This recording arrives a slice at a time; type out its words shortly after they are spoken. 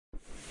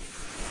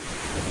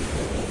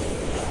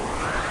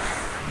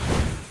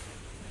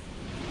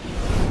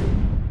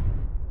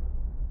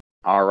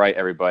All right,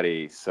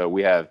 everybody. So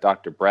we have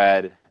Dr.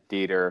 Brad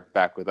Dieter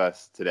back with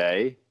us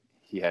today.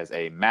 He has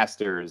a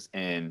master's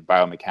in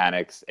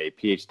biomechanics, a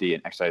PhD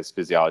in exercise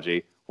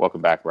physiology.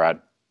 Welcome back,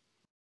 Brad.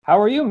 How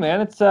are you,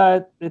 man?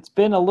 It's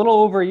been a little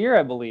over a year,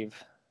 I believe.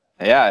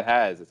 Yeah, it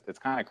has. It's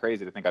kind of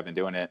crazy to think I've been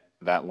doing it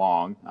that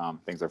long.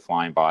 Things are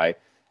flying by,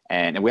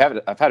 and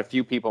I've had a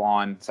few people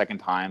on second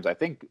times. I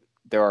think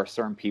there are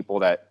certain people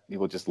that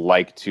people just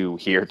like to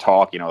hear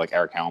talk. Like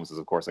Eric Helms is,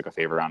 of course, like a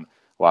favorite around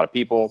a lot of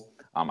people.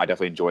 I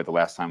definitely enjoyed the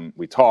last time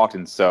we talked,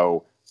 and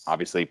so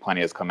obviously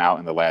plenty has come out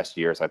in the last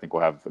year. So I think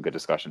we'll have a good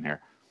discussion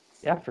here.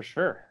 Yeah, for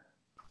sure.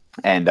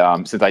 And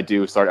since I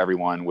do start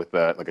everyone with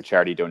a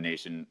charity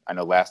donation, I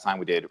know last time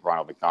we did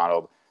Ronald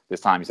McDonald.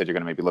 This time you said you're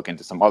going to maybe look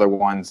into some other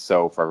ones.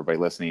 So for everybody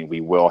listening,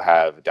 we will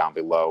have down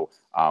below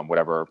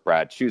whatever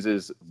Brad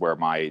chooses where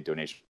my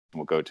donation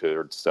will go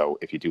to. So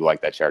if you do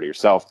like that charity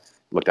yourself,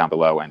 look down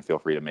below and feel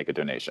free to make a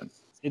donation.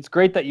 It's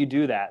great that you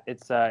do that.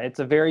 It's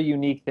a very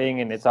unique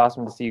thing, and it's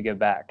awesome to see you give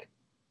back.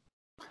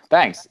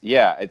 Thanks.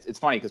 Yeah, it's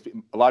funny because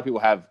a lot of people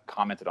have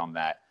commented on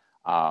that.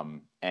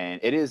 And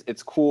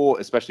it's cool,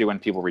 especially when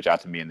people reach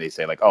out to me and they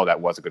say like, oh, that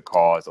was a good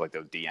cause. Or like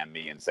they'll DM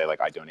me and say like,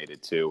 I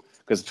donated too.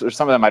 Because for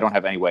some of them, I don't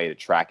have any way to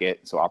track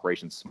it. So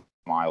Operation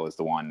Smile is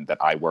the one that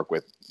I work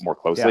with more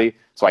closely. Yeah.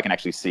 So I can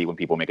actually see when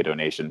people make a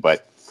donation.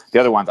 But the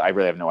other ones, I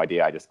really have no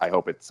idea. I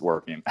hope it's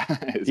working.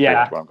 Is pretty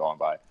much what I'm going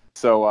by.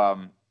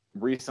 So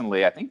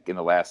recently, I think in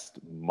the last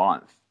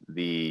month,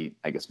 the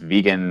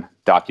vegan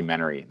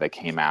documentary that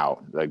came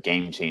out, the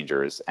Game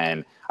Changers,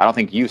 and I don't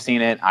think you've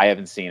seen it. I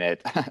haven't seen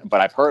it,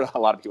 but I've heard a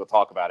lot of people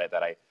talk about it.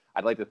 That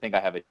I'd like to think I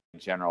have a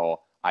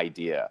general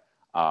idea.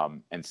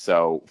 And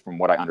so, from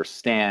what I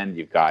understand,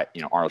 you've got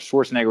Arnold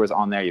Schwarzenegger was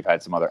on there. You've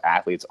had some other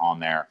athletes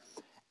on there,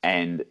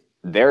 and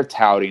they're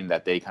touting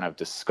that they kind of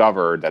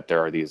discovered that there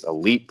are these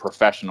elite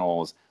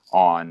professionals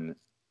on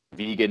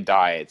vegan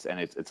diets,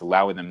 and it's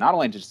allowing them not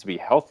only just to be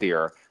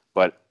healthier,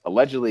 but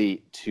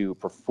allegedly to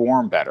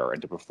perform better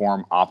and to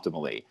perform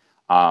optimally,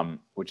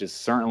 which is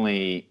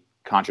certainly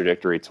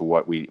contradictory to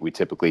what we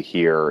typically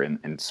hear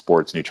in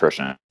sports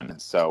nutrition.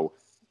 And so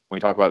when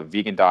we talk about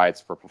vegan diets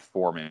for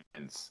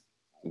performance,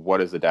 what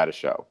does the data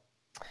show?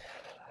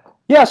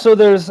 Yeah, so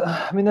there's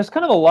kind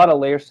of a lot of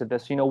layers to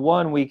this.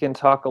 One, we can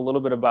talk a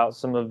little bit about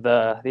some of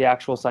the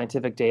actual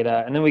scientific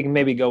data, and then we can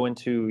maybe go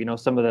into,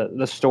 some of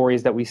the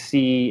stories that we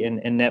see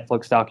in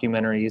Netflix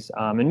documentaries,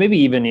 and maybe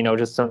even,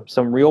 just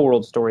some real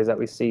world stories that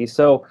we see.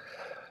 So,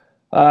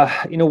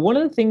 one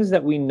of the things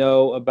that we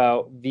know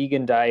about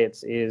vegan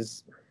diets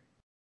is,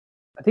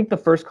 I think the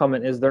first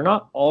comment is they're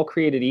not all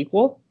created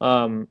equal,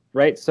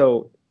 right?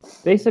 So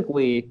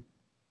basically,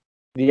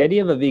 the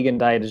idea of a vegan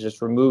diet is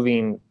just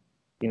removing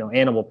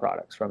animal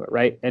products from it,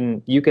 right?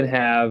 And you can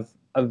have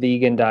a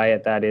vegan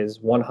diet that is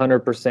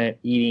 100%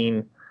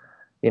 eating,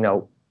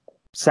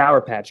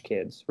 Sour Patch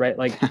Kids, right?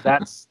 Like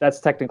that's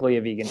technically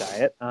a vegan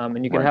diet.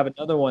 And you can have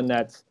another one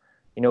that's,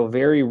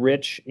 very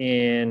rich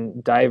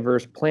in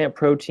diverse plant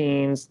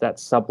proteins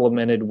that's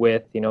supplemented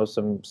with,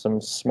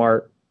 some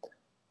smart,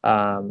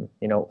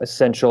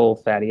 essential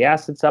fatty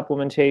acid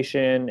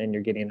supplementation, and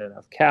you're getting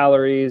enough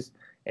calories,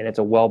 and it's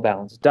a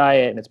well-balanced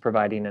diet, and it's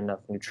providing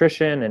enough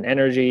nutrition and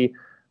energy.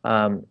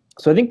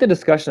 So I think the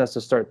discussion has to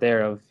start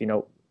there of,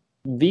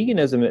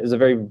 veganism is a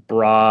very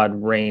broad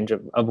range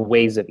of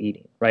ways of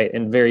eating, right?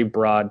 And very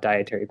broad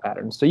dietary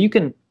patterns. So you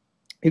can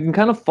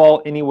kind of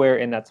fall anywhere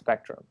in that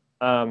spectrum.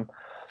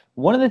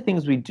 One of the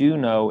things we do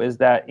know is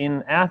that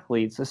in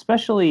athletes,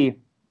 especially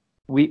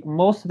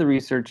most of the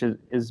research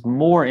is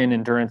more in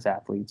endurance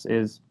athletes,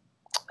 and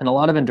a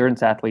lot of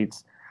endurance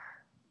athletes,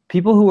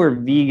 people who are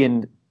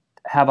vegan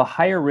have a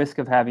higher risk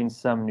of having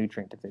some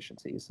nutrient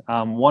deficiencies.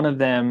 One of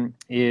them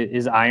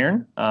is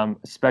iron,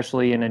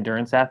 especially in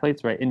endurance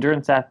athletes, right?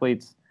 Endurance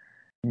athletes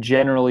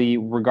generally,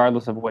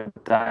 regardless of what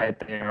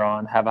diet they're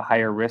on, have a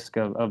higher risk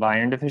of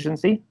iron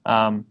deficiency.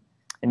 And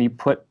you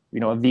put,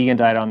 a vegan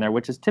diet on there,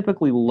 which is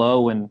typically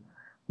low in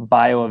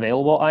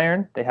bioavailable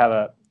iron, they have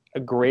a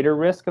greater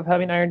risk of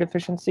having iron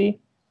deficiency.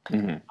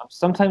 Mm-hmm.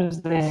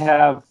 Sometimes they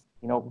have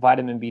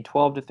vitamin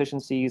B12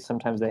 deficiencies,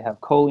 sometimes they have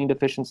choline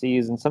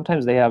deficiencies, and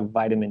sometimes they have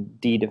vitamin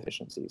D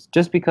deficiencies,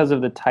 just because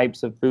of the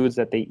types of foods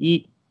that they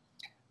eat.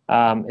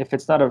 If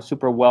it's not a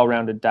super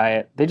well-rounded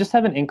diet, they just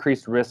have an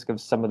increased risk of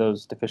some of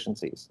those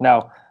deficiencies.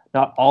 Now,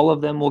 not all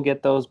of them will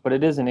get those, but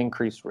it is an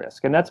increased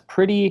risk. And that's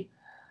pretty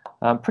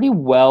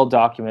well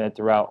documented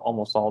throughout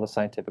almost all the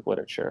scientific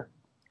literature.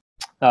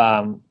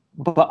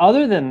 But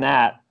other than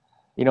that,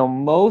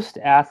 most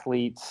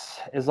athletes,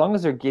 as long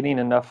as they're getting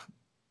enough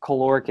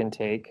caloric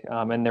intake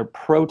and their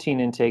protein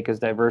intake is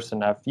diverse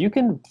enough, you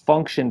can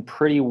function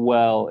pretty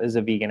well as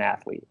a vegan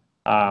athlete.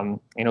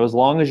 As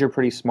long as you're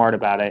pretty smart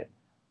about it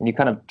and you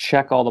kind of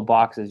check all the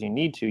boxes you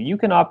need to, you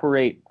can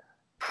operate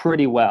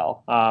pretty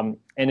well. And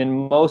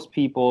in most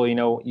people,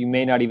 you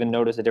may not even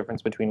notice a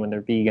difference between when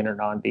they're vegan or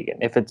non-vegan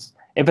if it's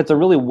a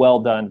really well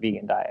done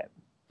vegan diet.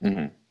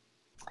 Mm-hmm.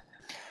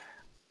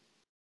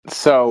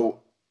 So,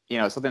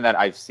 something that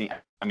I've seen,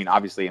 I mean,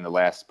 obviously in the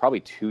last probably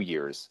 2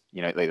 years,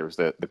 like there was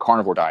the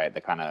carnivore diet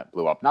that kind of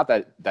blew up. Not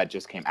that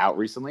just came out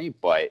recently,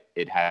 but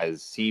it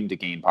has seemed to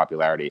gain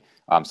popularity.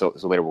 So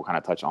later we'll kind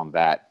of touch on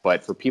that.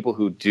 But for people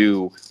who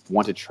do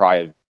want to try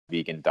a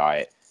vegan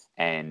diet,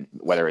 and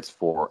whether it's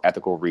for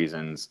ethical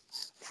reasons,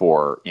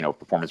 for,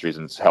 performance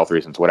reasons, health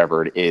reasons,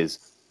 whatever it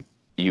is,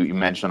 you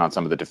mentioned on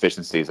some of the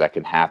deficiencies that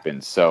can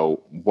happen.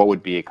 So what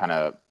would be a kind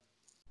of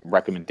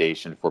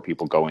recommendation for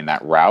people going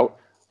that route,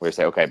 where you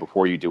say, okay,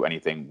 before you do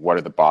anything, what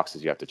are the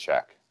boxes you have to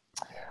check?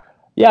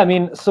 Yeah, I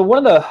mean, so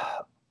one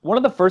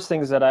of the first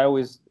things that I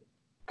always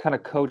kind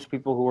of coach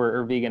people who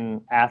are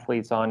vegan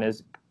athletes on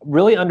is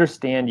really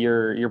understand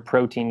your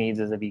protein needs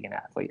as a vegan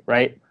athlete,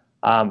 right?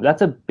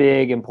 That's a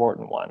big,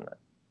 important one.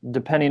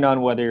 Depending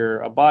on whether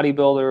you're a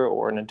bodybuilder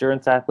or an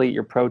endurance athlete,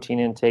 your protein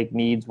intake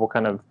needs will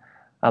kind of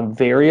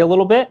vary a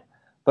little bit.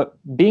 But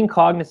being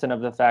cognizant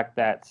of the fact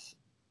that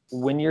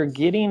when you're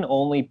getting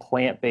only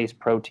plant-based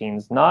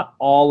proteins, not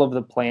all of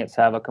the plants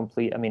have a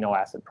complete amino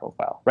acid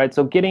profile, right?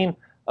 So getting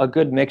a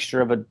good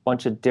mixture of a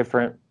bunch of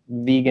different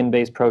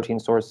vegan-based protein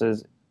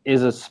sources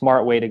is a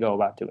smart way to go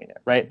about doing it,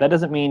 right? That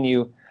doesn't mean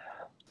you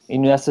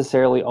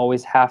necessarily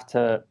always have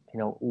to,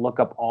 look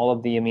up all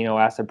of the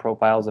amino acid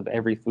profiles of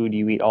every food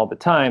you eat all the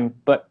time,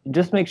 but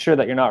just make sure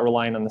that you're not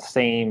relying on the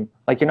same,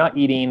 like you're not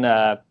eating,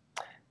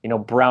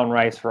 brown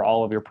rice for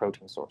all of your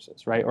protein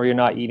sources, right? Or you're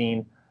not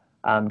eating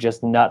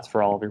just nuts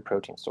for all of your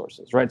protein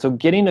sources, right? So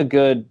getting a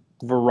good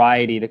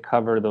variety to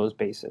cover those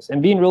bases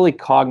and being really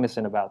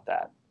cognizant about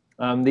that.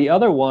 The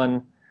other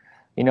one,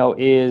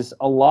 is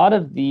a lot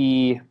of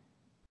the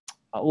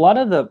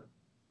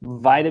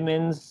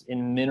vitamins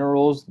and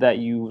minerals that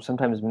you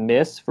sometimes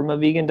miss from a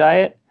vegan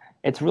diet.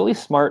 It's really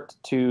smart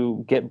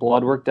to get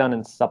blood work done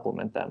and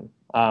supplement them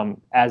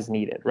as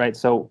needed, right?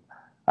 So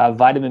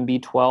vitamin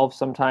B12,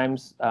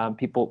 sometimes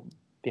people,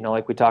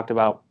 like we talked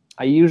about,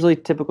 I usually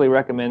typically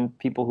recommend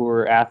people who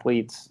are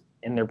athletes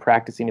and they're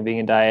practicing a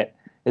vegan diet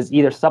is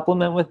either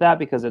supplement with that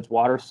because it's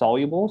water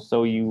soluble,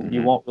 so you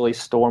won't really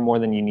store more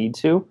than you need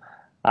to.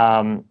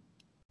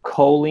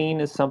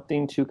 Choline is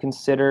something to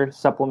consider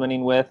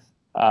supplementing with.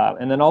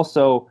 And then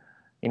also,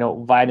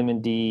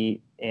 vitamin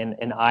D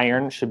and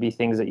iron should be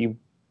things that you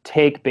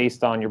take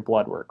based on your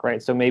blood work,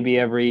 right? So maybe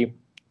every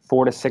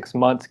 4 to 6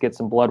 months, get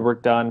some blood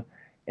work done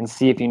and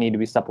see if you need to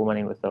be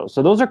supplementing with those.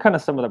 So those are kind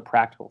of some of the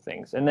practical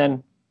things. And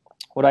then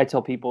what I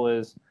tell people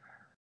is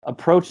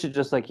approach it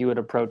just like you would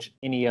approach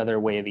any other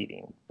way of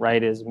eating,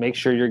 right? Is make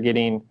sure you're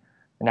getting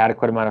an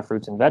adequate amount of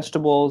fruits and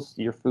vegetables.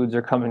 Your foods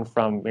are coming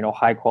from,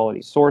 high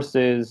quality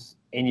sources,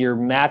 and you're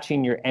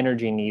matching your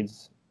energy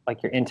needs,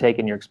 like your intake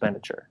and your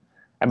expenditure.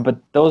 But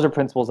those are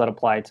principles that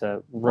apply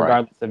to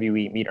regardless of you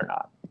eat meat or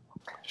not.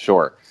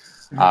 Sure.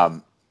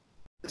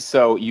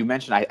 So you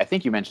mentioned, I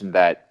think you mentioned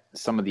that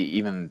some of the,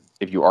 even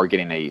if you are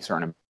getting a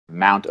certain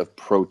amount of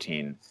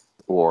protein,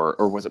 or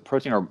was it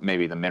protein or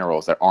maybe the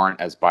minerals that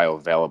aren't as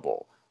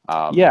bioavailable?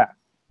 Yeah.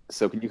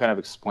 So can you kind of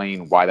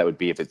explain why that would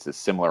be if it's a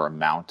similar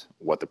amount,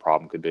 what the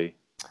problem could be?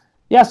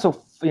 Yeah, so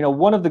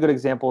one of the good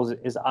examples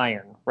is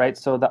iron, right?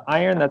 So the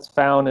iron that's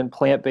found in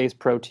plant-based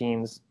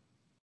proteins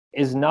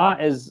is not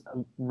as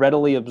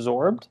readily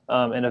absorbed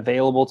and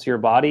available to your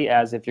body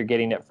as if you're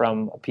getting it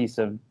from a piece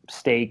of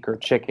steak or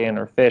chicken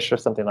or fish or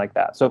something like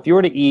that. So if you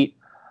were to eat,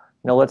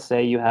 let's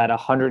say you had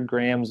 100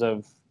 grams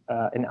of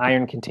an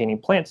iron-containing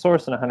plant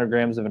source and 100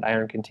 grams of an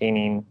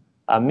iron-containing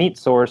meat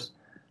source,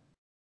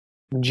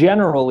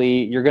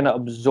 generally you're going to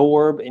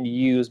absorb and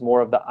use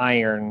more of the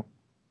iron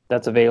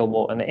that's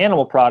available in the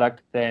animal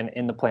product than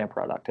in the plant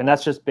product. And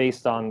that's just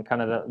based on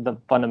kind of the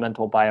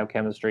fundamental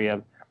biochemistry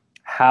of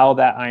how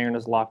that iron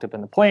is locked up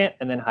in the plant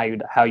and then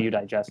how you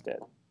digest it.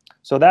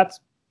 So that's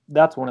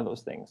one of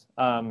those things.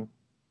 And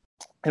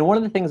one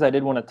of the things I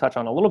did want to touch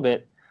on a little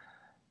bit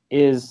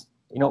is,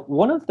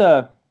 one of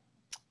the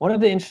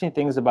interesting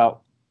things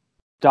about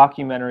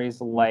documentaries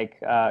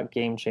like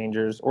Game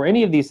Changers or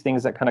any of these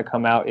things that kind of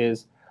come out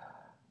is,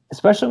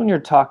 especially when you're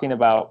talking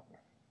about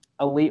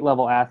elite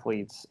level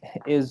athletes,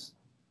 is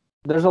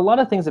there's a lot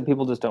of things that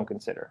people just don't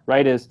consider,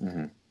 right?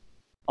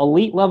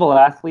 Elite level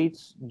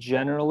athletes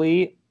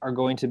generally are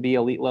going to be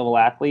elite level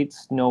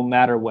athletes no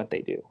matter what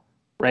they do,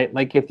 right?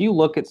 Like if you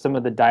look at some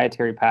of the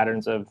dietary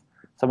patterns of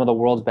some of the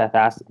world's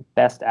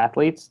best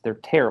athletes, they're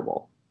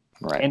terrible.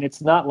 Right. And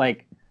it's not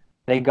like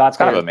they got it's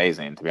kind of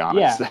amazing, to be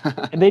honest.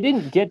 Yeah. And they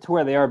didn't get to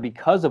where they are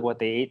because of what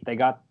they ate. They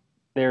got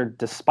there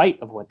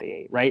despite of what they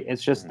ate, right?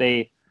 It's just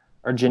they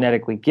are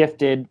genetically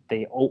gifted.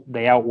 They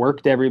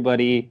outworked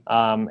everybody.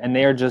 And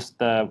they are just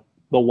the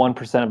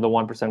 1% of the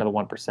 1% of the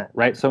 1%,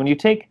 right? So when you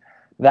take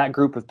that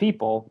group of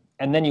people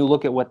and then you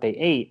look at what they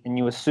ate and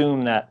you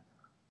assume that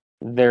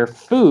their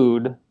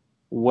food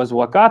was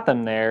what got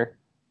them there,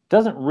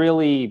 doesn't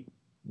really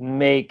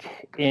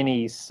make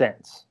any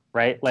sense,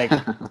 right? Like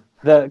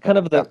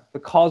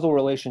the causal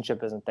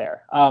relationship isn't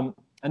there. And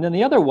then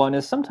the other one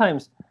is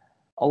sometimes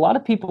a lot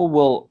of people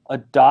will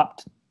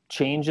adopt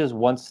changes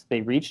once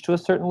they reach to a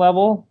certain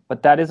level,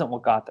 but that isn't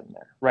what got them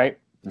there, right?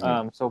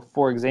 So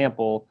for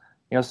example,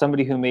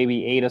 somebody who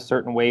maybe ate a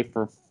certain way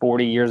for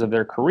 40 years of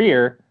their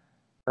career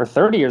or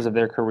 30 years of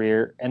their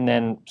career and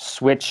then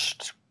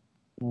switched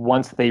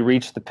once they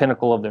reached the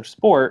pinnacle of their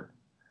sport,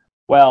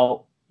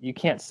 well, you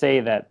can't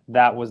say that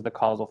that was the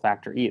causal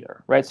factor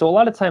either, right? So a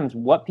lot of times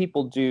what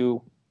people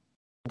do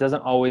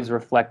doesn't always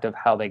reflect of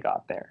how they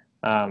got there.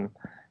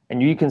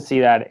 And you can see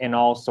that in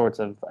all sorts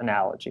of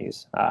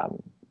analogies.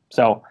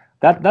 So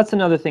that's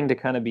another thing to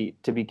kind of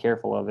be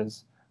careful of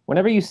is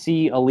whenever you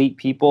see elite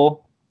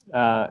people,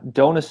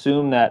 don't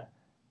assume that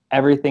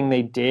everything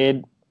they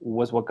did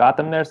was what got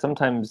them there.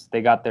 Sometimes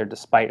they got there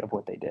despite of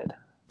what they did.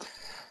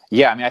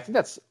 Yeah, I mean, I think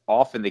that's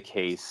often the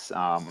case.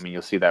 I mean,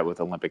 you'll see that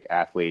with Olympic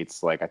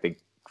athletes. Like, I think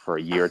for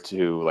a year or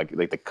two, like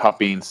the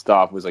cupping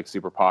stuff was like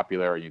super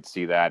popular. You'd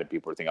see that, and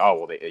people would think,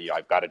 oh, well,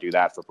 I've got to do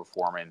that for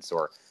performance,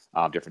 or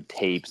different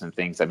tapes and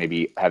things that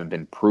maybe haven't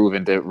been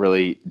proven to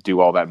really do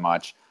all that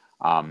much.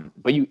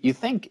 But you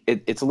think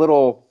it's a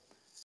little,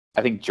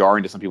 I think,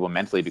 jarring to some people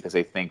mentally because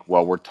they think,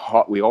 well,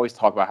 we always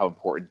talk about how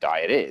important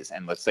diet is,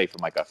 and let's say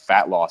from like a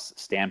fat loss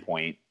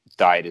standpoint,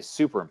 diet is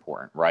super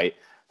important, right?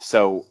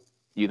 So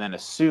you then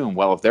assume,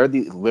 well, if they're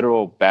the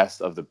literal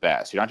best of the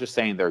best, you're not just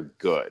saying they're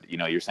good.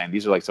 You're saying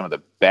these are like some of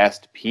the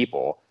best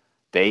people.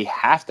 They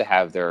have to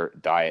have their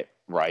diet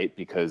right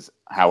because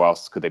how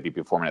else could they be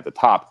performing at the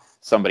top?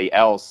 Somebody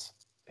else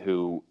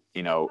who,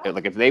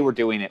 like if they were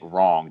doing it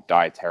wrong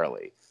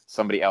dietarily,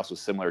 somebody else with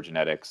similar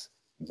genetics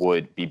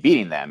would be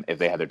beating them if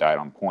they had their diet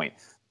on point.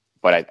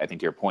 But I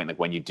think to your point, like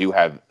when you do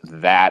have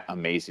that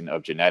amazing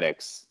of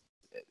genetics,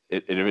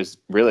 it is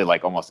really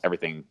like almost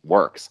everything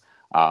works.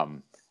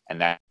 And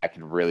that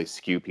can really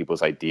skew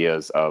people's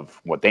ideas of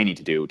what they need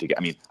to do to get,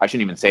 I mean, I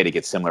shouldn't even say to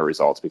get similar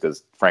results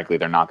because frankly,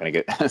 they're not going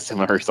to get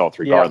similar results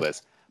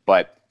regardless. Yeah.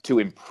 But to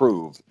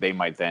improve, they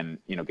might then,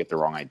 get the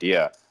wrong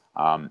idea.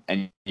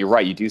 And you're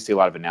right. You do see a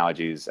lot of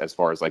analogies as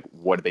far as like,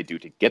 what do they do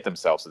to get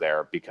themselves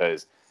there?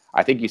 Because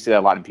I think you see that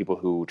a lot in people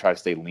who try to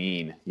stay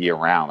lean year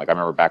round. Like I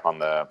remember back on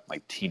the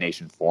like T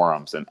Nation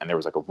forums and there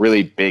was like a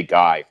really big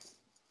guy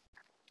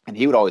and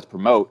he would always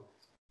promote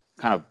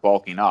kind of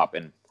bulking up.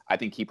 And I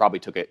think he probably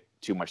took it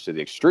too much to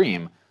the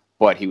extreme,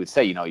 but he would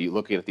say, you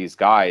look at these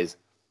guys,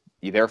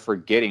 they're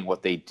forgetting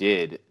what they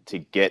did to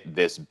get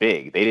this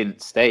big. They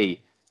didn't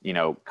stay,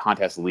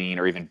 contest lean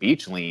or even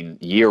beach lean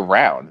year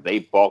round. They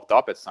bulked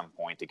up at some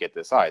point to get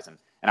this size. And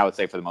I would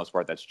say for the most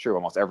part, that's true.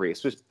 Almost every,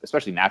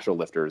 especially natural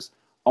lifters,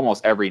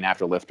 almost every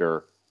natural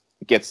lifter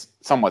gets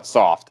somewhat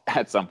soft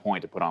at some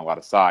point to put on a lot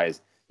of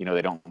size.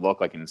 They don't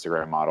look like an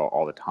Instagram model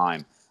all the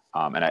time.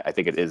 And I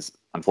think it is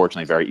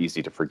unfortunately very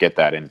easy to forget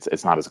that. And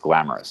it's not as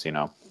glamorous,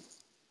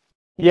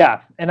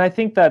 Yeah. And I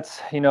think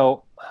that's,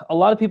 a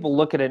lot of people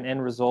look at an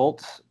end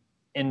result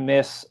and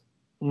miss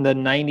the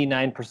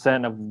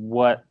 99% of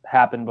what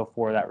happened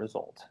before that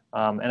result.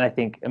 And I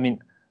think,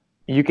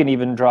 you can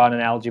even draw an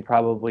analogy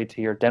probably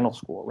to your dental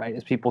school, right?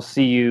 As people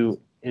see you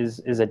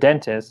is a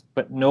dentist,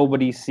 but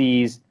nobody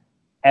sees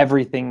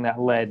everything that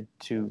led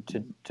to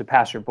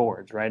pass your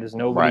boards, right? As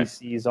nobody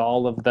sees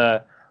all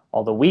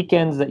the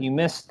weekends that you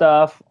missed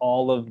stuff,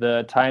 all of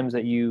the times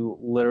that you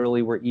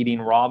literally were eating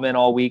ramen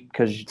all week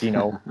because,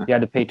 you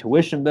had to pay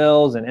tuition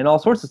bills and all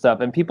sorts of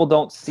stuff. And people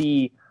don't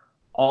see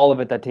all of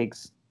it that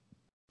takes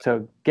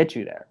to get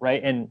you there,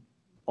 right? And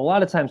a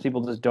lot of times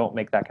people just don't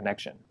make that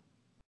connection.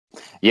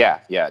 Yeah,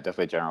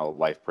 definitely a general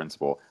life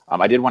principle.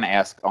 I did want to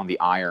ask on the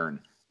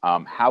iron,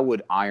 how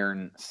would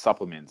iron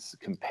supplements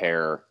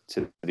compare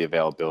to the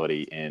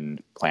availability in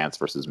plants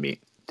versus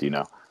meat? Do you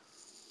know?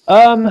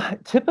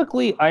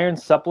 Typically iron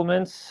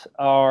supplements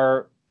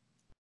are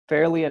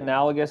fairly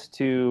analogous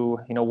to,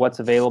 what's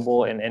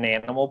available in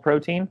animal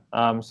protein.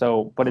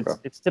 But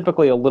it's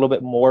typically a little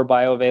bit more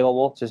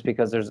bioavailable just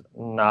because there's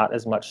not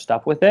as much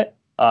stuff with it.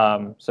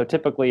 So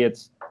typically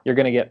you're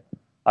going to get,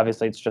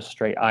 obviously it's just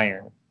straight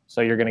iron. So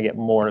you're going to get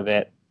more of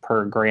it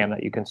per gram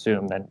that you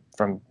consume than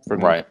from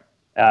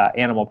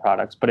animal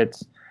products. But it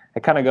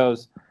kind of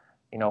goes,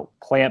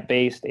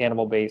 plant-based,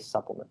 animal-based,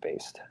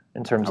 supplement-based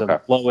in terms of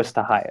lowest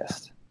to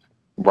highest.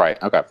 Right.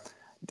 Okay.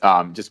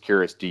 Just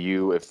curious, do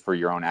you, if for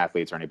your own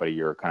athletes or anybody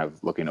you're kind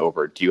of looking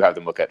over, do you have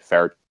them look at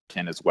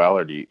ferritin as well,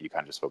 or do you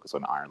kind of just focus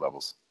on iron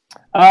levels?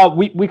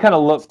 We kind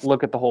of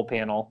look at the whole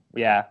panel.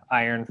 Yeah.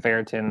 Iron,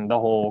 ferritin, the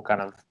whole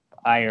kind of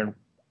iron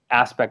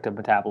aspect of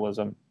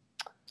metabolism.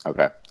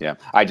 Okay. Yeah.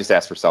 I just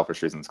asked for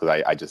selfish reasons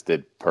because I just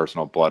did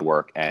personal blood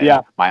work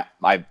and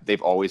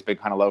they've always been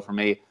kind of low for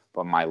me,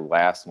 but my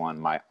last one,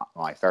 my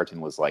ferritin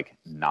was like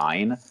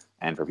 9.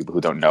 And for people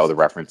who don't know, the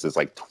reference is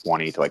like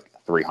 20 to like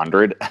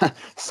 300.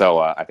 So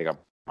I think I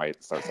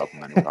might start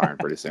supplementing with iron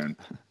pretty soon.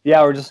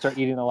 Yeah, or just start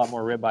eating a lot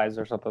more ribeyes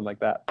or something like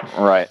that.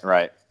 Right.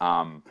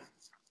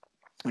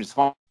 Which is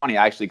funny,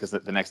 actually, because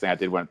the next thing I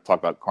did want to talk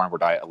about carnivore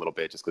diet a little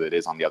bit, just because it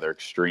is on the other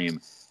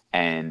extreme.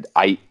 And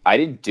I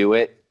didn't do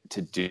it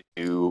to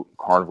do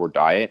carnivore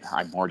diet.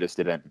 I more just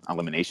did an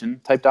elimination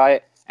type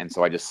diet. And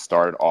so I just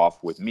started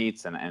off with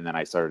meats and then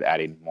I started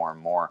adding more and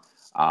more.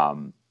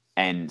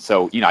 And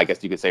so, I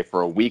guess you could say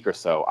for a week or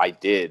so, I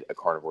did a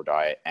carnivore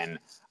diet. And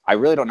I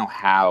really don't know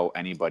how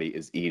anybody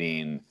is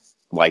eating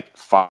like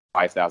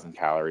 5,000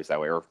 calories that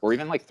way, or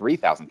even like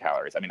 3,000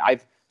 calories. I mean,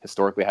 I've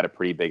historically had a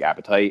pretty big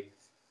appetite,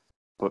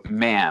 but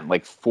man,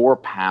 like 4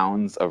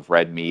 pounds of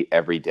red meat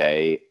every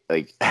day,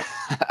 like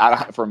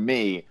for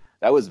me,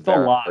 that was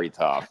very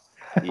tough.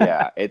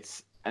 Yeah, and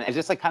it's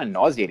just like kind of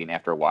nauseating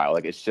after a while.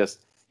 Like it's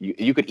just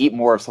you could eat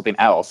more of something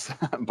else,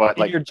 but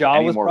like your jaw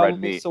any was more red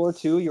meat. sore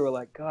too. You were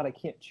like, God, I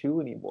can't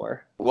chew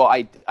anymore. Well,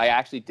 I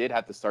actually did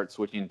have to start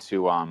switching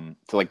to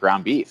like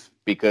ground beef,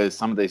 because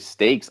some of the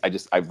steaks I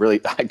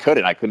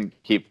couldn't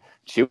keep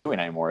chewing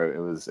anymore. It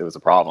was a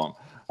problem.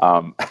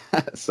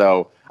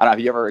 So I don't know. Have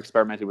you ever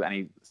experimented with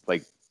any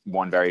like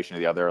one variation or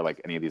the other, like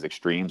any of these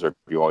extremes, or have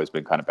you always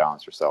been kind of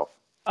balanced yourself?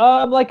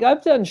 Like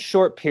I've done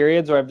short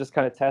periods where I've just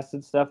kind of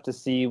tested stuff to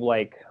see,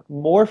 like,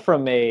 more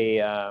from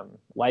a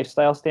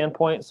lifestyle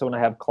standpoint. So when I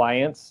have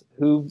clients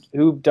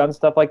who've done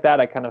stuff like that,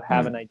 I kind of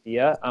have an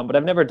idea. But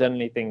I've never done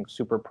anything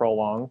super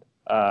prolonged.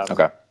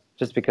 Okay.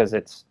 Just because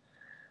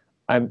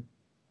I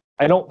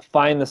don't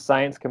find the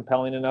science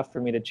compelling enough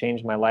for me to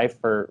change my life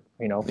for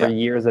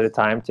years at a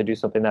time to do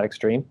something that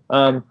extreme.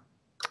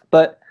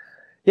 But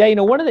yeah,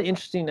 one of the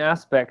interesting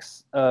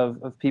aspects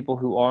of people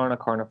who are on a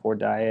carnivore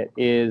diet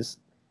is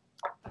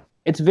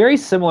it's very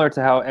similar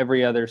to how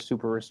every other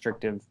super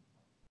restrictive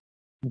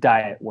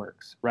diet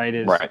works, right?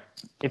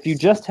 If you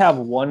just have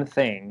one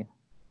thing,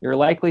 your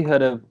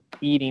likelihood of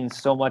eating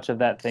so much of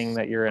that thing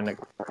that you're in a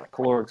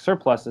caloric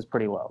surplus is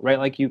pretty low, right?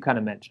 Like you kind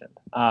of mentioned.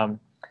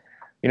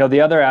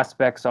 The other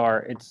aspects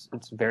are it's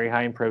very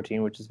high in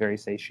protein, which is very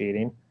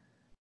satiating.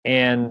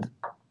 And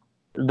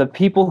the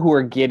people who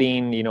are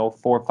getting,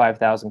 4,000 or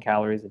 5,000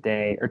 calories a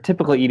day are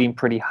typically eating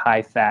pretty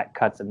high fat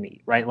cuts of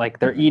meat, right? Like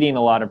they're eating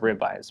a lot of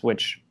ribeyes,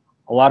 which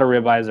a lot of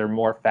ribeyes are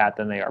more fat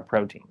than they are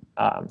protein.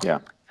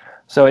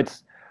 So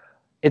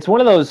it's one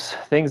of those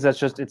things that's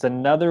just, it's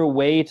another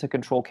way to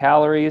control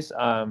calories.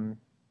 The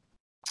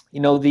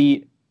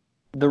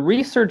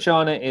research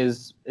on it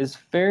is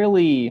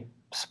fairly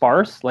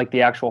sparse, like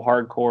the actual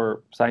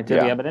hardcore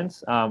scientific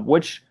evidence,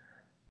 which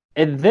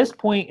at this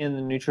point in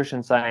the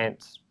nutrition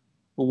science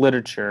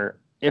literature,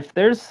 if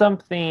there's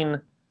something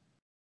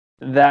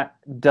that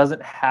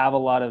doesn't have a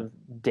lot of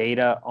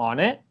data on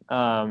it,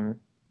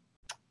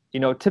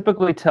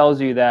 typically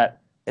tells you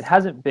that it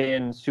hasn't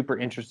been super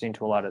interesting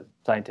to a lot of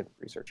scientific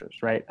researchers,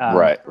 right?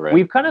 Right.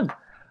 We've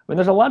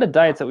there's a lot of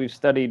diets that we've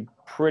studied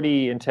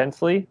pretty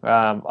intensely.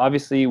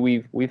 Obviously,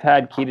 we've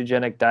had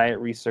ketogenic diet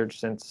research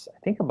since I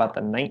think about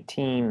the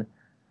 1920s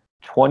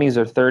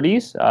or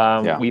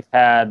 30s. We've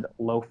had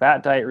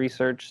low-fat diet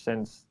research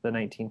since the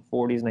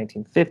 1940s,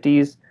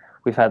 1950s.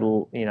 We've had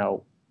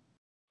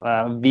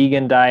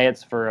vegan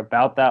diets for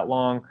about that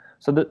long.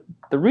 So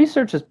the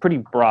research is pretty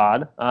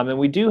broad, and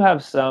we do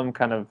have some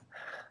kind of,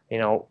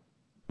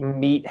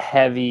 meat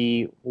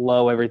heavy,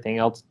 low everything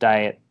else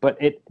diet, but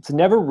it's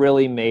never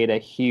really made a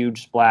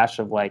huge splash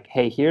of like,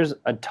 hey, here's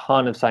a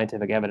ton of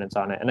scientific evidence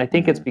on it. And I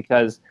think it's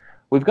because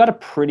we've got a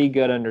pretty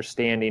good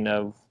understanding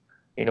of,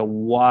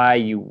 why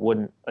you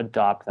wouldn't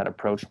adopt that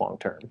approach long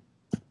term.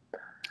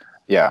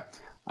 Yeah.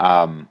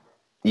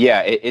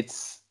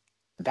 It's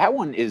that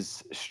one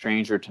is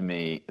stranger to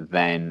me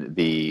than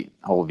the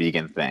whole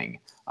vegan thing.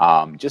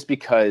 Just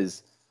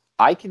because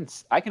I can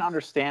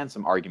understand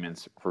some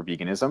arguments for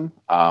veganism.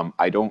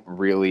 I don't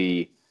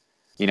really,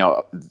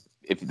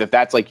 if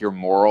that's like your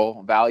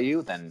moral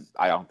value, then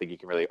I don't think you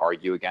can really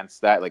argue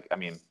against that. Like, I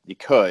mean, you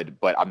could,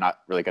 but I'm not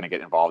really going to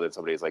get involved in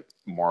somebody's like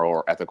moral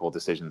or ethical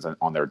decisions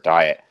on their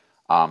diet.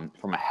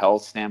 From a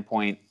health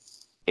standpoint,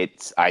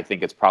 I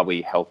think it's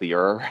probably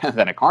healthier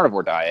than a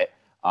carnivore diet.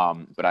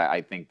 But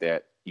I think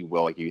that you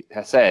will, like you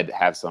said,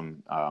 have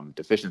some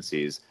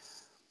deficiencies.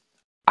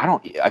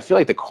 I feel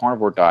like the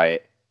carnivore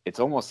diet, it's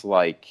almost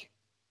like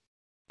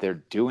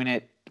they're doing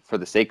it for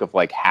the sake of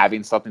like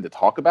having something to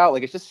talk about.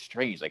 Like, it's just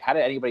strange. Like, how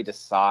did anybody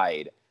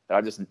decide that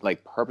I'm just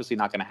like purposely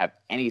not going to have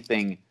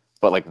anything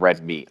but like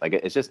red meat? Like,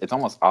 it's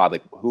almost odd.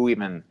 Like, who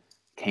even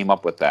came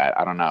up with that?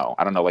 I don't know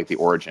like the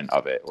origin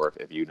of it, or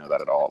if you know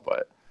that at all,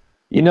 but.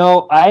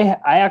 I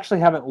actually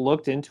haven't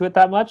looked into it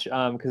that much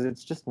because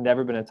it's just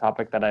never been a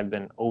topic that I've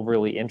been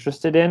overly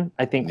interested in.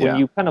 I think when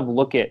you kind of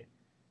look at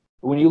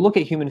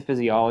human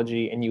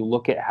physiology and you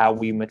look at how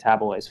we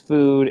metabolize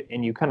food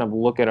and you kind of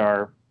look at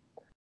our,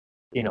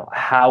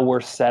 how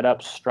we're set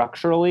up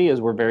structurally, as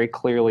we're very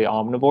clearly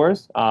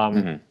omnivores.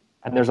 And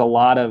there's a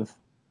lot of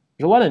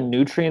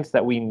nutrients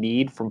that we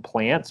need from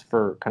plants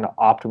for kind of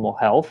optimal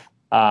health.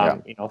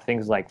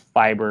 Things like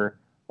fiber,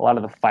 a lot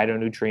of the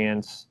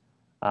phytonutrients,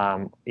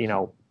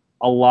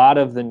 a lot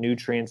of the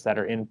nutrients that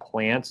are in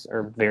plants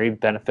are very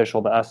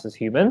beneficial to us as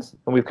humans,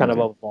 and we've kind of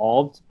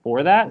evolved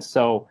for that.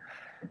 So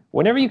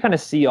whenever you kind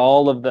of see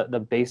all of the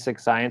basic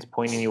science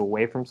pointing you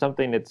away from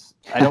something,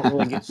 I don't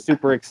really get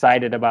super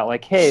excited about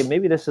like, hey,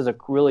 maybe this is a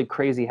really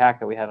crazy hack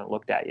that we haven't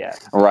looked at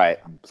yet. Right.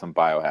 Some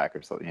biohack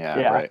or something.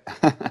 Yeah. Right.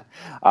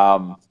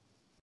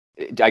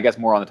 I guess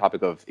more on the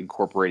topic of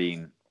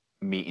incorporating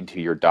meat into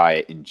your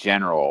diet in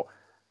general.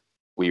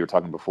 We were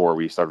talking before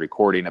we started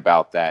recording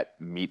about that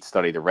meat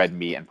study, the red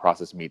meat and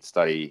processed meat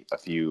study a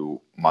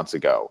few months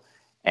ago.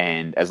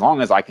 And as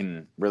long as I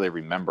can really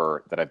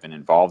remember that I've been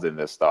involved in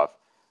this stuff,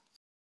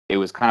 it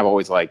was kind of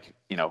always like,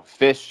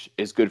 fish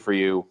is good for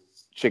you.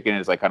 Chicken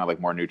is like kind of like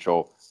more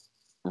neutral.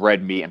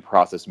 Red meat and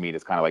processed meat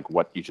is kind of like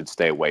what you should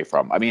stay away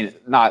from. I mean,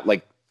 not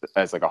like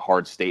as like a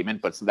hard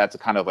statement, but that's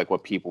kind of like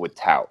what people would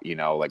tout,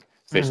 like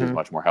fish is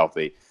much more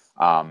healthy.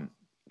 Can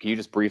you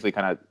just briefly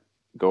kind of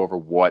go over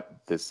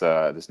what this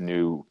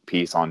new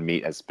piece on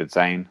meat has been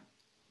saying?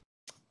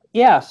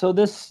 Yeah, so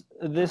this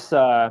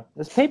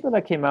paper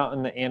that came out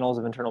in the Annals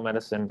of Internal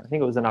Medicine, I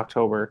think it was in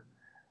October.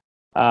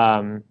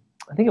 I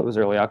think it was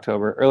early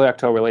October,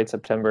 late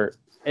September.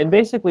 And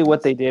basically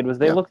what they did was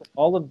they looked at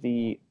all of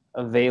the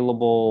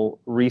available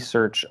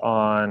research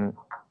on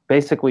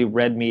basically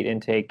red meat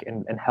intake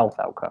and health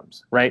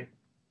outcomes, right?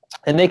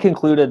 And they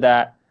concluded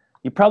that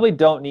you probably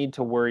don't need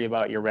to worry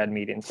about your red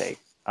meat intake,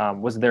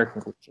 was their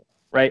conclusion,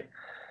 right?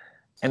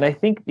 And I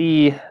think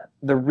the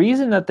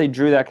reason that they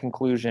drew that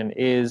conclusion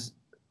is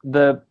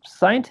the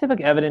scientific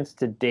evidence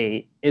to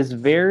date is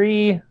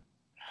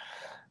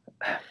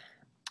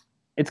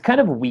it's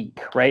kind of weak,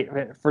 right,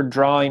 for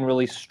drawing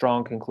really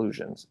strong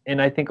conclusions.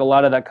 And I think a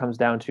lot of that comes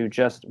down to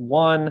just,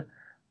 one,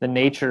 the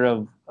nature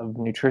of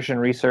nutrition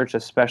research,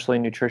 especially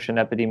nutrition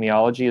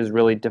epidemiology, is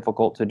really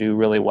difficult to do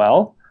really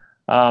well.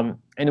 And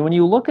when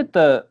you look at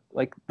the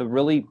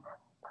really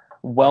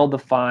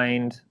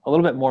well-defined, a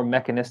little bit more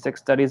mechanistic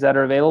studies that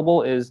are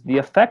available, is the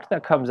effect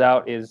that comes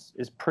out is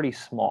pretty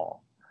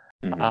small.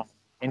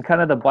 And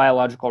kind of the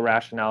biological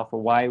rationale for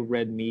why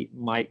red meat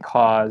might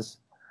cause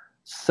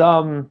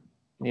some,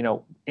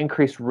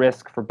 increased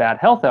risk for bad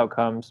health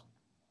outcomes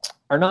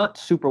are not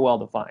super well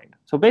defined.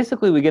 So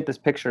basically we get this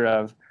picture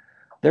of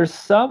there's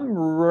some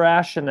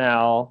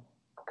rationale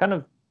kind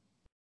of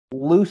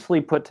loosely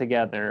put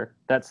together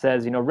that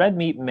says, red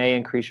meat may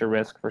increase your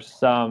risk for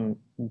some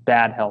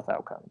bad health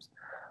outcomes,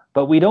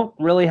 but we don't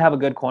really have a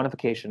good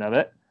quantification of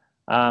it.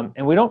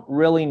 And we don't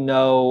really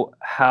know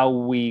how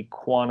we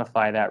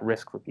quantify that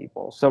risk for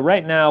people. So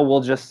right now we'll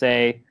just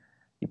say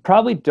you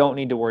probably don't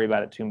need to worry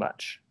about it too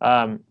much.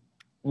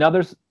 Now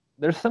there's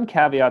some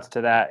caveats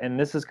to that, and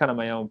this is kind of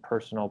my own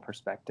personal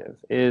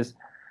perspective, is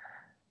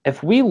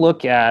if we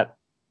look at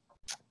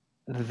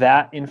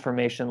that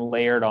information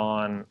layered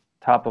on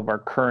top of our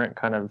current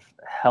kind of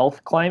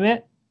health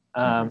climate,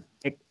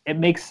 it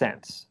makes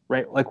sense,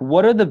 right? Like,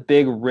 what are the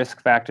big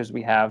risk factors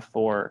we have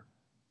for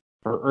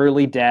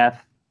early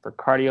death, for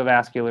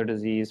cardiovascular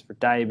disease, for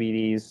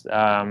diabetes,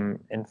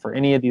 and for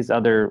any of these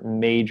other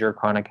major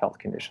chronic health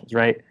conditions,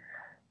 right?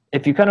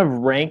 If you kind of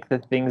rank the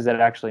things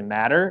that actually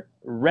matter,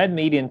 red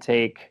meat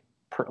intake,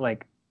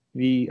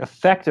 the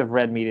effect of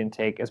red meat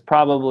intake is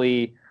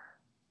probably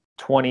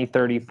 20,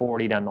 30,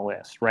 40 down the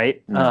list,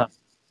 right?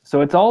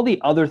 So it's all the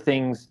other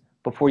things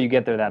before you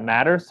get there that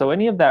matter. So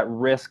any of that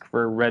risk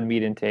for red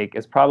meat intake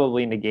is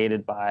probably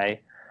negated by,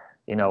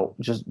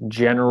 just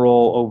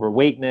general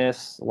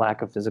overweightness,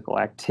 lack of physical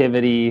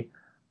activity,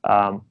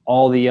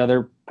 all the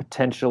other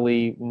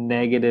potentially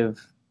negative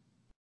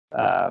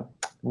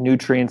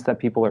nutrients that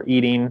people are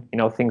eating,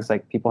 things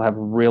like people have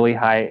really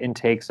high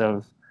intakes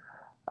of,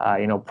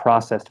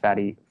 processed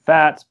fatty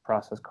fats,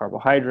 processed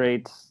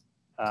carbohydrates,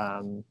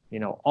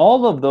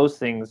 all of those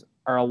things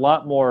are a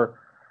lot more,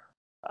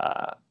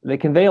 they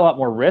convey a lot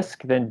more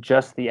risk than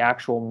just the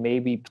actual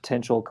maybe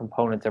potential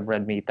components of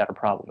red meat that are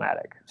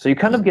problematic. So you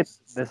kind of get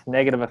this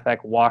negative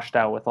effect washed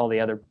out with all the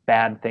other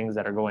bad things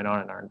that are going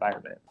on in our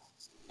environment.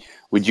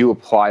 Would you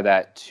apply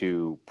that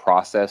to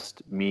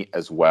processed meat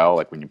as well?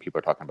 Like when people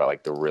are talking about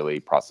like the really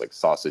processed like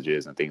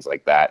sausages and things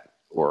like that,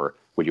 or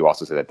would you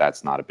also say that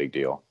that's not a big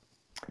deal?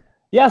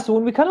 Yeah, so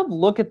when we kind of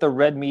look at the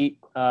red meat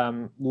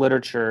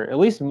literature, at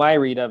least my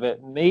read of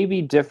it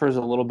maybe differs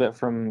a little bit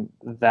from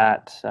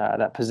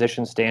that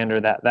position stand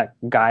or that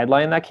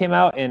guideline that came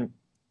out. And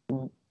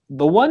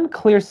the one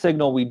clear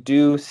signal we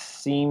do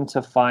seem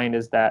to find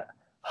is that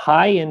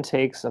high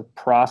intakes of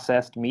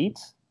processed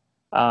meats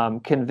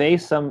convey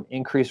some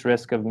increased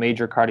risk of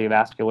major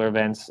cardiovascular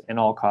events and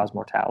all-cause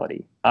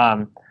mortality.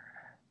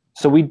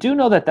 So we do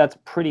know that that's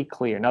pretty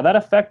clear. Now, that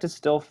effect is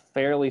still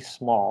fairly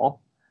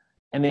small.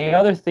 And the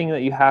other thing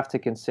that you have to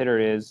consider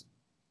is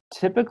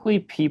typically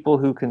people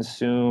who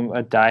consume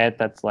a diet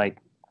that's like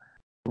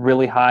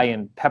really high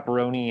in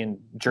pepperoni and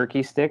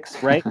jerky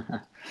sticks, right?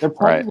 They're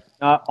probably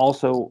not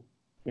also,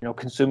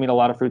 consuming a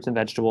lot of fruits and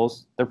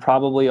vegetables. They're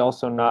probably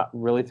also not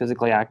really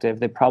physically active.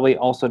 They probably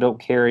also don't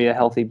carry a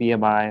healthy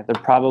BMI.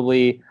 They're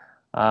probably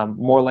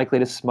more likely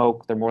to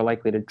smoke. They're more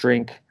likely to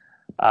drink.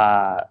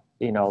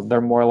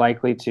 They're more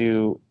likely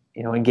to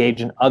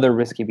engage in other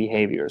risky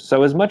behaviors.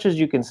 So as much as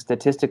you can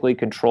statistically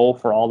control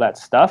for all that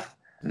stuff,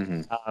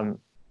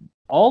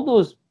 all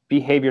those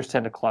behaviors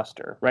tend to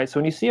cluster, right? So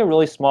when you see a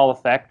really small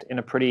effect in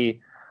a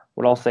pretty,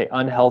 what I'll say,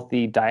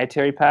 unhealthy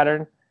dietary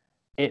pattern,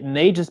 it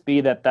may just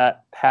be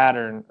that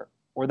pattern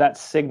or that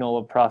signal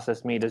of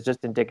processed meat is just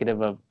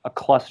indicative of a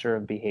cluster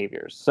of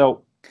behaviors.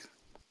 So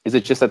is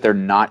it just that they're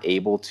not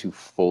able to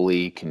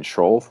fully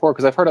control for?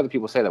 Because I've heard other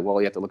people say that, well,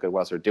 you have to look at what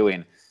else they're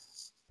doing.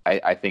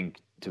 I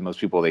think to most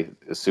people, they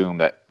assume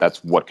that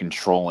that's what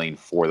controlling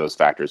for those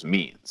factors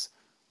means.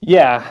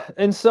 Yeah.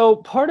 And so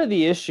part of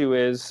the issue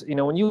is,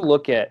 when you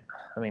look at,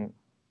 I mean,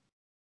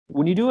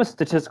 when you do a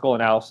statistical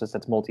analysis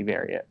that's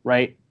multivariate,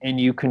 right? And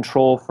you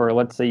control for,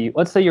 let's say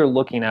you're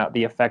looking at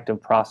the effect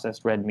of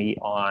processed red meat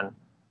on,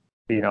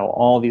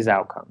 all these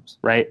outcomes,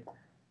 right?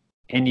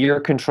 And you're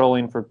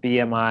controlling for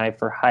BMI,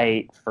 for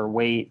height, for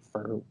weight,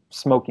 for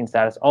smoking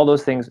status, all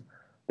those things.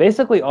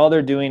 Basically, all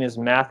they're doing is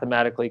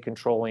mathematically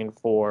controlling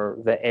for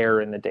the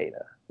error in the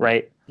data,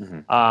 right?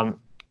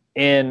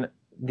 And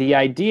the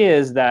idea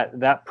is that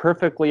that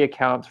perfectly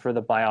accounts for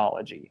the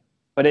biology,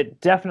 but it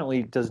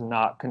definitely does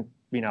not.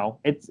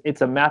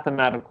 It's a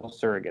mathematical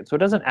surrogate, so it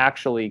doesn't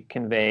actually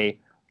convey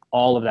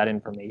all of that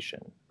information.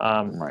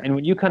 Right. And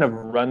when you kind of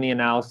run the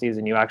analyses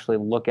and you actually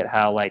look at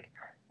how, like,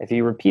 if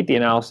you repeat the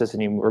analysis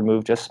and you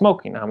remove just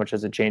smoking, how much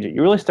does it change it?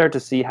 You really start to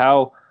see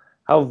how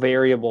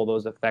variable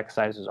those effect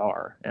sizes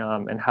are,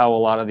 and how a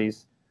lot of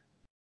these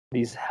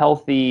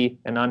healthy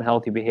and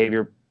unhealthy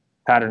behavior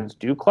patterns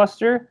do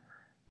cluster,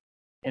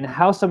 and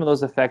how some of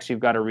those effects you've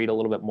got to read a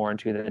little bit more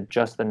into than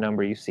just the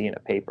number you see in a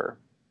paper.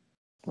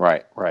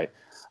 Right.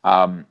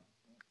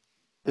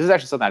 This is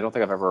actually something I don't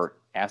think I've ever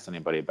asked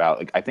anybody about.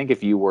 Like, I think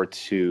if you were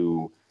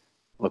to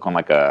look on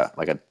like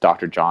a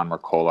Dr. John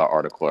Mercola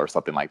article or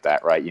something like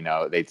that, right?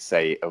 They'd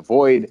say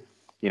avoid,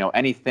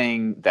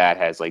 anything that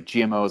has like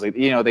GMOs.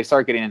 Like, they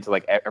start getting into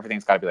like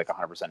everything's got to be like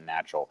 100%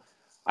 natural.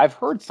 I've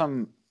heard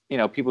some,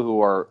 people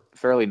who are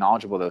fairly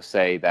knowledgeable though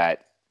say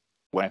that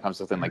when it comes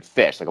to something like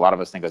fish, like a lot of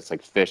us think it's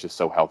like fish is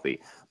so healthy,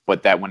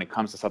 but that when it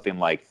comes to something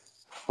like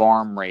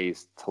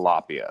farm-raised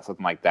tilapia,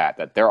 something like that,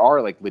 that there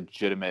are like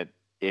legitimate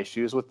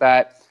issues with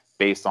that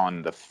based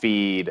on the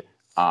feed,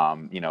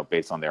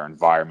 based on their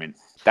environment.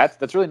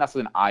 That's really not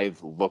something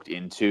I've looked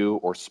into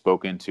or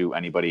spoken to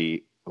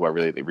anybody who I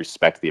really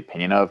respect the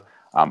opinion of.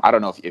 I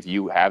don't know if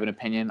you have an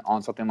opinion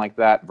on something like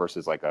that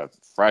versus like a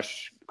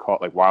fresh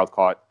caught, like wild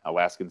caught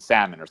Alaskan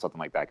salmon or something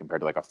like that compared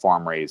to like a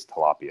farm raised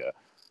tilapia.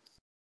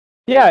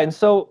 Yeah, and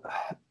so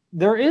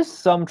there is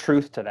some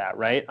truth to that,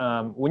 right?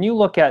 When you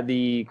look at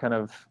the kind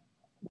of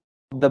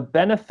the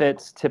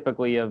benefits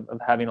typically of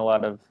having a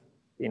lot of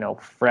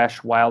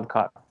fresh wild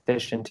caught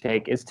fish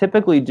intake is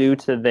typically due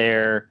to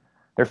their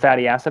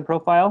fatty acid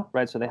profile,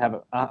 right? So they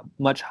have a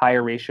much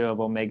higher ratio of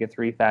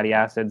omega-3 fatty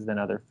acids than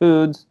other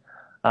foods.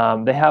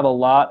 They have a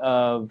lot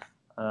of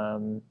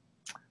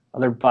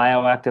other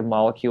bioactive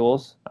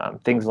molecules,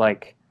 things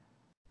like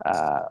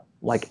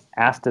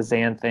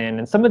astaxanthin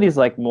and some of these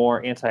like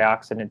more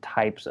antioxidant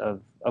types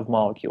of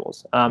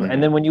molecules.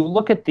 And then when you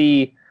look at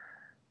the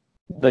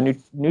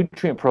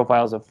nutrient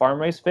profiles of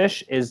farm-raised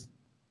fish, is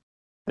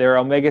their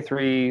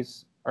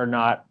omega-3s are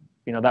not,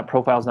 that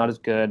profile is not as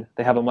good.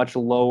 They have a much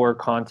lower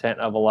content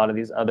of a lot of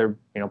these other,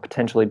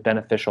 potentially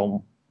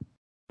beneficial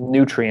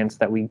nutrients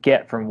that we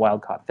get from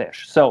wild-caught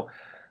fish. So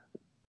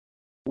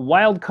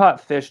wild-caught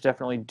fish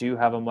definitely do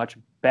have a much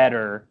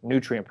better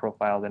nutrient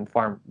profile than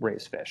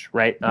farm-raised fish,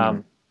 right?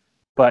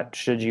 But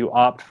should you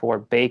opt for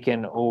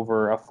bacon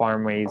over a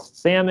farm-raised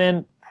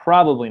salmon?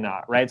 Probably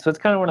not, right? So it's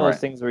kind of one of those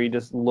things where you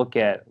just look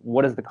at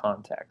what is the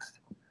context.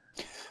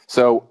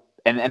 So,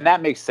 and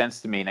that makes sense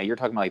to me. Now you're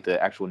talking about like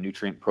the actual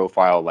nutrient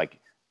profile, like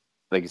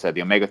you said,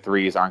 the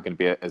omega-3s aren't going to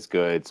be as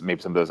good. So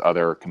maybe some of those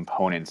other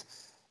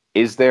components.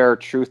 Is there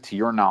truth to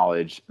your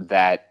knowledge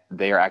that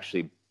they are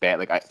actually bad?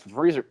 Like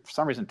for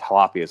some reason,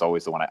 tilapia is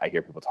always the one I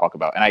hear people talk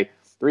about. And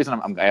the reason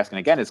I'm asking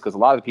again is because a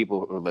lot of the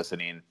people who are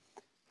listening,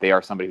 they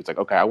are somebody who's like,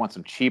 okay, I want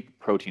some cheap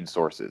protein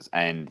sources.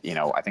 And,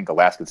 I think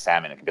Alaskan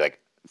salmon, it can be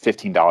like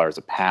 $15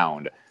 a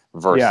pound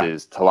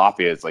versus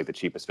tilapia is like the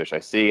cheapest fish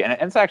I see. And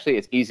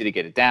it's easy to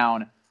get it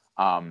down.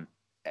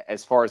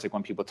 As far as like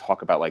when people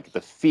talk about like the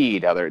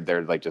feed, how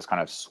they're like just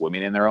kind of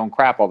swimming in their own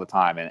crap all the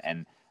time.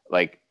 And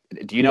like,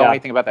 do you know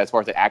anything about that as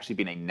far as it actually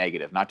being a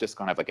negative, not just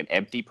kind of like an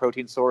empty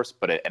protein source,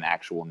 but an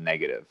actual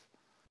negative?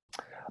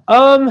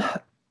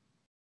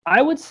 I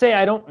would say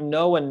I don't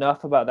know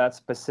enough about that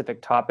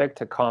specific topic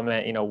to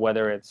comment,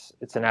 whether it's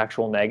an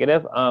actual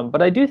negative.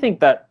 But I do think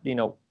that,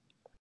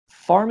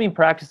 farming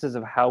practices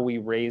of how we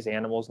raise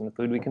animals and the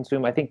food we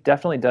consume, I think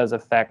definitely does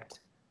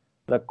affect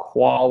the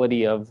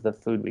quality of the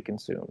food we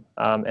consume.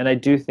 And I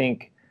do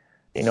think,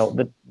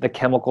 the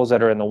chemicals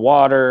that are in the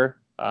water,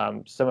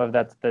 some of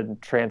that's been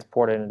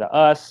transported into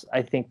us.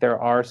 I think there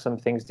are some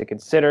things to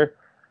consider.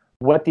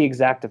 What the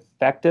exact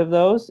effect of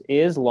those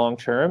is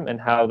long-term and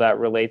how that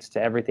relates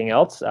to everything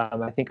else,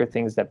 I think are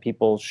things that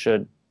people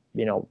should,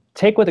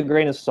 take with a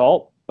grain of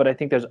salt, but I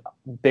think there's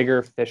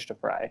bigger fish to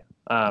fry.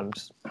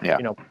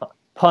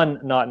 Pun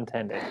not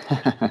intended.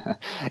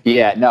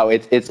 Yeah, no,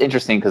 it's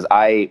interesting because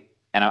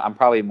I'm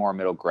probably more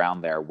middle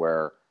ground there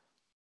where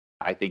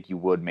I think you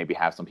would maybe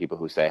have some people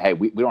who say, hey,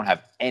 we don't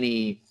have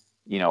any,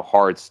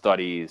 hard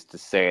studies to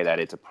say that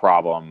it's a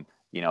problem.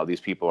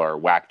 These people are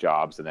whack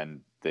jobs, and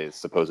then the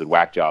supposed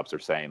whack jobs are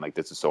saying like,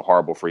 this is so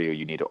horrible for you.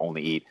 You need to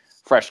only eat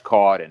fresh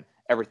caught, and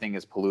everything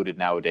is polluted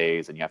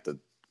nowadays, and you have to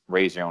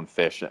raise your own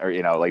fish, or,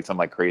 like some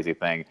like crazy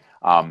thing.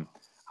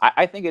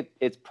 I think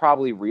it's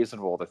probably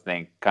reasonable to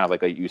think, kind of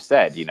like you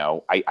said,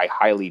 I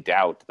highly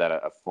doubt that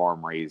a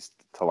farm-raised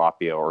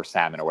tilapia or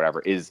salmon or whatever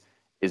is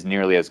is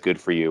nearly as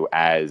good for you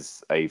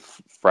as a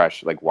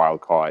fresh, like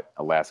wild caught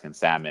Alaskan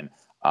salmon.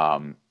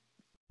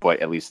 But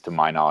at least to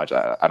my knowledge,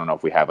 I don't know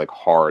if we have like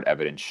hard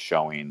evidence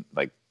showing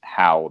like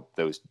how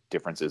those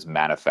differences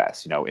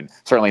manifest, and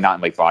certainly not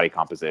in like body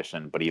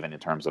composition, but even in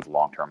terms of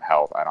long-term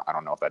health. I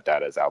don't know if that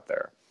data is out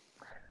there.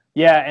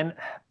 Yeah. And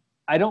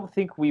I don't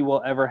think we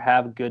will ever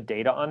have good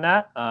data on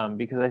that,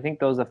 because I think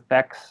those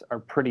effects are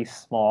pretty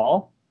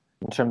small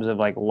in terms of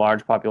like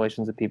large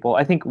populations of people.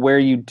 I think where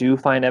you do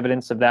find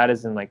evidence of that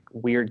is in like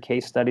weird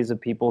case studies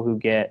of people who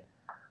get,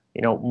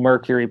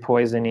 mercury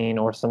poisoning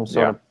or some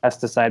sort of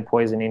pesticide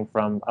poisoning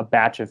from a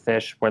batch of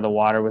fish where the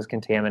water was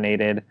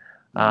contaminated.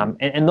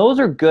 And those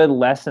are good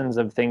lessons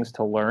of things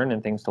to learn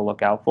and things to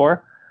look out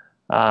for.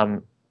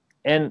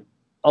 And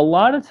a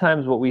lot of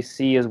times what we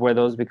see is where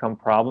those become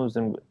problems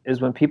and is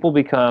when people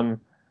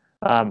become,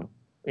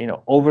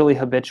 overly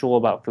habitual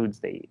about foods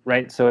they eat,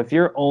 right? So if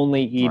you're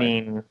only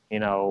eating,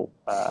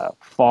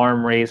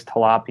 farm-raised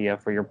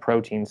tilapia for your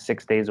protein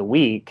 6 days a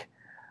week,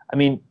 I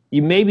mean,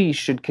 you maybe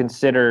should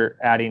consider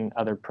adding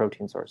other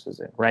protein sources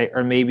in, right?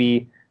 Or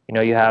maybe,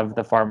 you have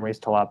the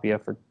farm-raised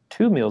tilapia for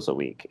 2 meals a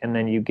week, and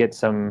then you get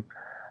some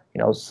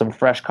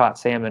fresh caught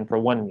salmon for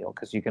 1 meal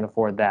because you can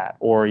afford that.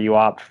 Or you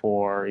opt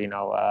for,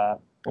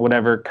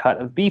 whatever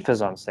cut of beef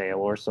is on sale,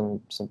 or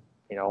some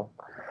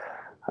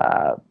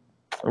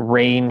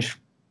range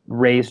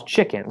raised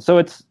chicken. So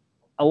it's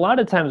a lot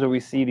of times where we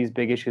see these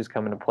big issues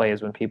come into play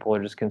is when people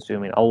are just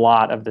consuming a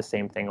lot of the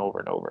same thing over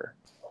and over.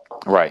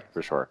 Right,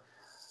 for sure.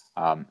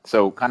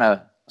 So kind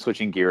of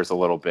switching gears a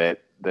little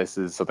bit, this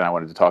is something I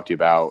wanted to talk to you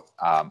about.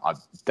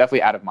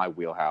 Definitely out of my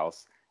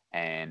wheelhouse,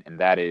 and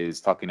that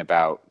is talking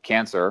about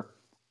cancer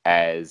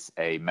as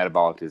a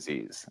metabolic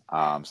disease.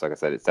 So like I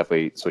said, it's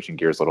definitely switching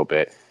gears a little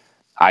bit.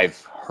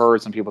 I've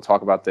heard some people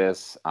talk about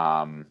this.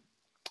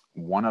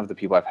 One of the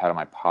people I've had on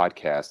my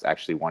podcast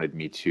actually wanted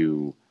me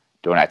to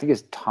donate. I think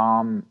it's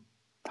Tom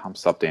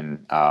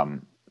something,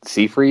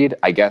 Seafried,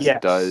 I guess,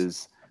 Yes.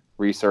 does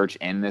research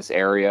in this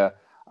area.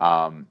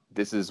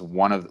 This is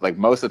one of like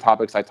most of the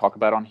topics I talk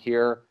about on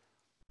here.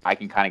 I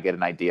can kind of get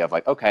an idea of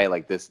like, okay,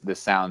 like this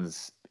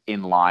sounds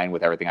in line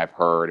with everything I've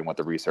heard and what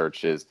the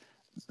research is.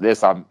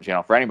 This,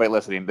 for anybody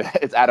listening,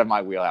 it's out of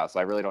my wheelhouse, so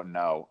I really don't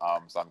know.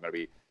 So I'm going to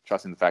be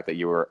trusting the fact that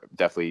you were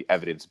definitely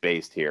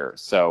evidence-based here.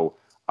 So,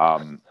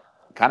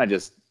 kind of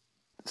just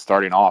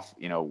starting off,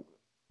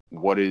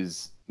 what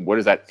is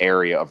that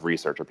area of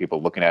research? Are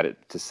people looking at it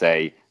to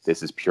say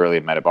this is purely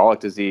a metabolic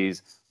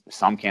disease?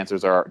 Some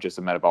cancers are just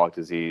a metabolic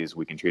disease.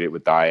 We can treat it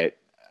with diet.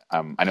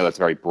 I know that's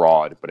very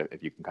broad, but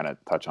if you can kind of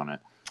touch on it.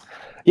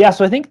 Yeah,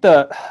 so I think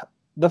the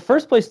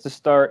first place to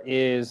start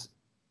is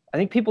I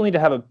think people need to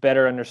have a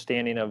better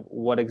understanding of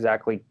what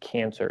exactly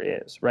cancer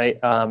is, right?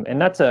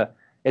 And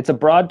it's a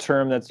broad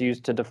term that's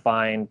used to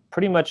define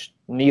pretty much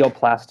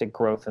neoplastic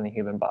growth in the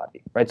human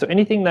body, right? So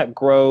anything that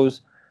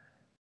grows,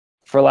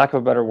 for lack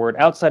of a better word,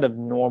 outside of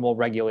normal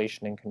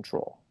regulation and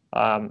control.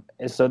 And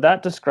so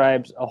that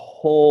describes a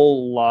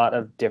whole lot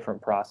of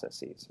different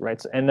processes,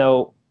 right?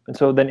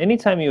 So then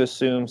anytime you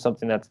assume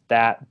something that's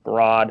that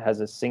broad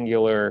has a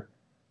singular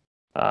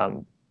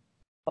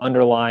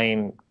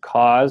underlying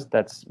cause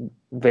that's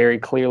very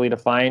clearly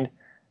defined,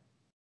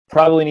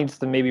 probably needs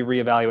to maybe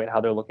reevaluate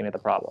how they're looking at the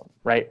problem,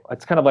 right?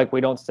 It's kind of like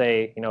we don't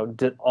say,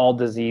 all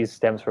disease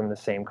stems from the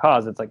same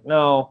cause. It's like,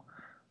 no,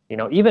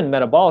 even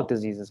metabolic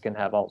diseases can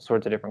have all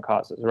sorts of different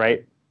causes,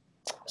 right?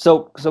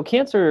 So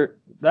cancer,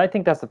 I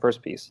think that's the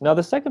first piece. Now,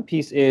 the second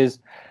piece is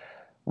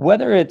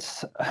whether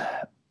it's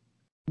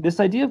this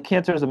idea of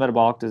cancer as a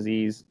metabolic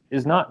disease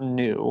is not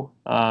new,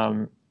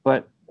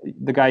 but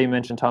the guy you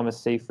mentioned, Thomas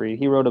Seyfried,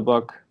 he wrote a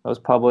book that was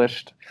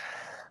published,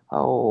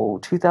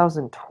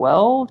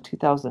 2012,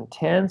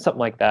 2010, something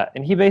like that.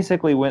 And he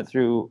basically went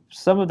through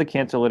some of the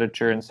cancer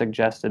literature and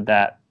suggested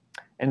that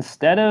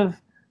instead of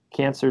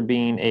cancer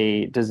being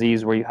a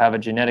disease where you have a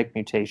genetic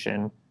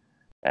mutation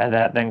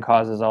that then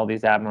causes all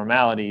these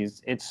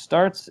abnormalities, it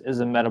starts as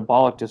a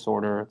metabolic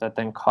disorder that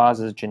then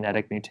causes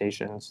genetic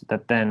mutations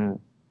that then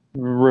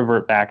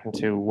revert back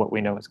into what we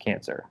know as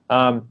cancer.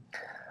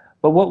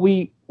 But what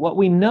we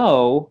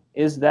know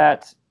is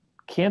that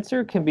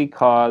cancer can be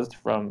caused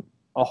from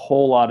a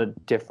whole lot of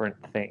different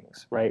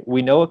things, right?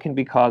 We know it can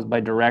be caused by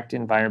direct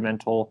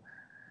environmental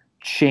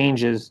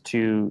changes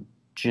to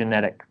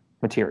genetic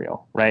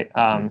material, right?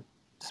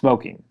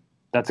 Smoking,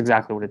 that's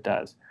exactly what it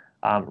does.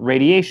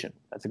 Radiation,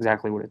 that's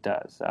exactly what it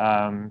does.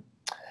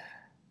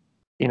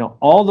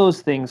 All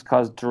those things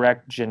cause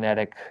direct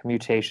genetic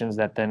mutations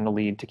that then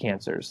lead to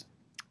cancers.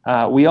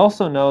 We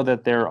also know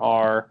that there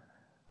are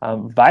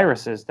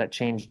viruses that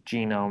change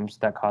genomes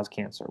that cause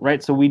cancer,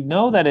 right? So we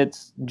know that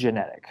it's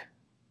genetic.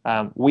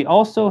 We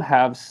also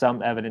have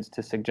some evidence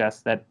to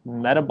suggest that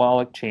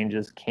metabolic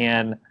changes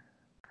can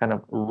kind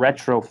of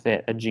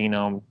retrofit a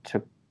genome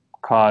to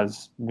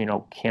cause,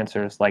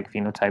 cancers like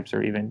phenotypes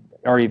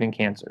or even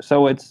cancer.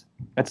 So it's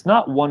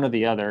not one or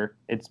the other.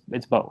 It's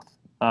both.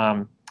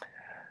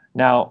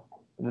 Now,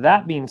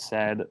 that being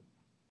said,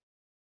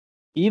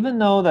 even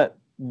though that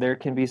there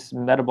can be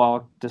some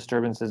metabolic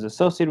disturbances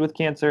associated with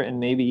cancer and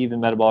maybe even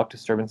metabolic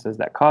disturbances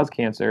that cause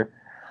cancer.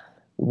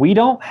 We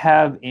don't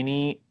have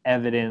any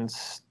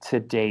evidence to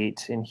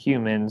date in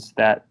humans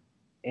that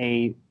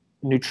a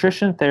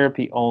nutrition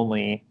therapy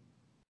only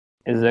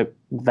is a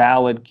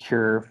valid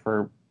cure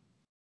for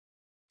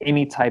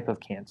any type of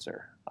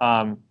cancer.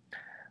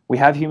 We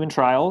have human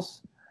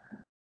trials.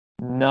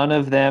 None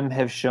of them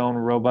have shown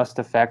robust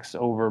effects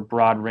over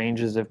broad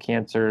ranges of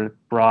cancer,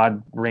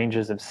 broad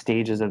ranges of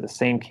stages of the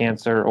same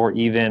cancer, or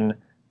even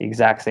the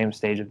exact same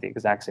stage of the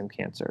exact same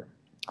cancer.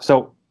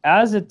 So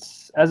as a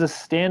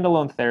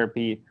standalone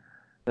therapy,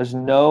 there's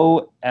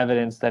no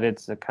evidence that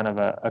it's a kind of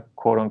a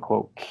quote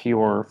unquote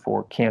cure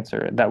for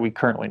cancer that we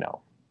currently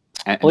know.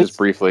 And just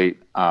briefly,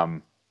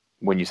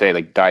 when you say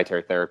like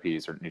dietary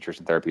therapies or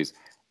nutrition therapies,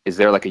 is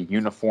there like a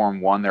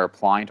uniform one they're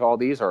applying to all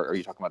these, or are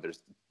you talking about there's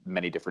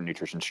many different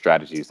nutrition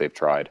strategies they've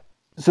tried?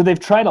 So they've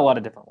tried a lot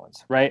of different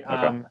ones, right?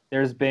 Okay.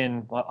 There's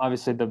been,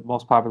 obviously the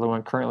most popular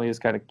one currently is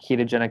kind of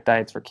ketogenic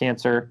diets for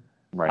cancer.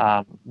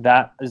 Right.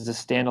 That is a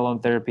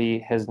standalone therapy,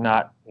 has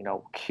not,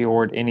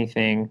 cured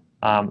anything.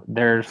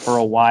 There for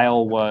a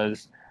while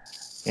was,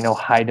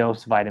 high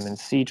dose vitamin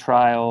C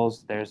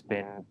trials. There's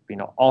been,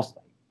 also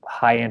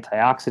high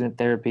antioxidant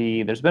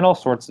therapy. There's been all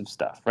sorts of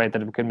stuff, right,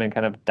 that have been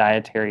kind of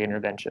dietary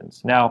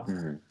interventions. Now,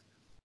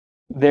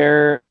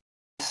 there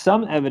is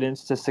some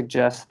evidence to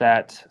suggest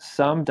that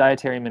some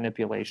dietary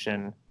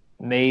manipulation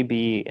may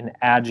be an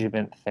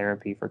adjuvant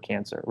therapy for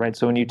cancer, right?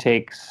 So when you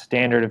take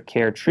standard of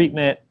care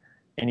treatment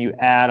and you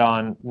add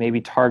on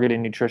maybe targeted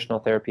nutritional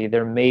therapy,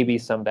 there may be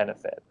some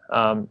benefit.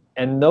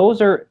 And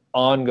those are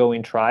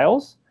ongoing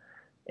trials,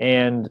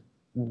 and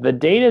the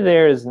data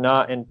there is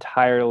not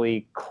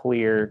entirely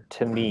clear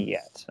to me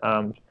yet.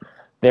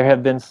 There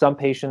have been some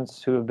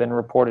patients who have been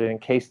reported in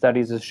case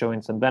studies as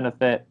showing some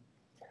benefit.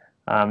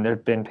 There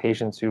have been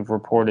patients who've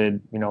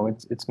reported,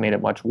 it's made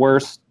it much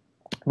worse,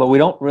 but we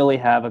don't really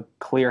have a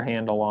clear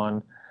handle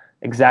on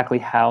exactly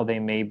how they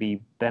may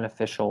be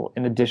beneficial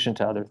in addition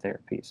to other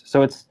therapies.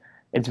 So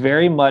it's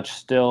very much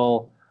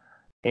still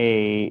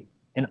an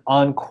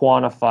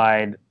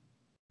unquantified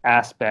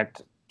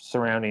aspect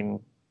surrounding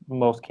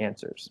most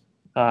cancers.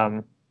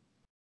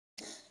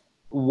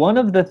 One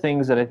of the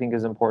things that I think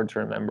is important to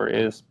remember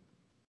is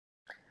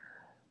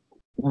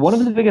one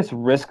of the biggest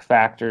risk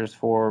factors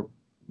for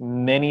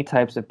many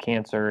types of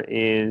cancer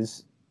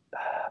is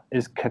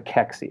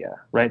cachexia,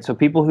 right? So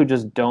people who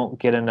just don't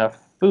get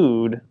enough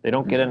food, they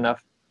don't get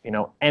enough,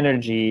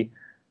 energy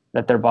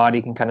that their body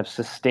can kind of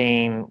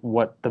sustain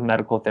what the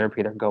medical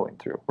therapy they're going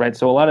through, right?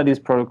 So a lot of these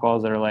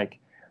protocols that are like,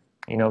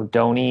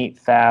 don't eat,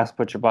 fast,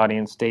 put your body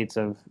in states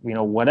of,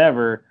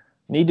 whatever,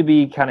 need to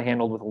be kind of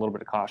handled with a little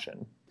bit of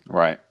caution.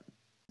 Right.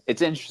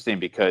 It's interesting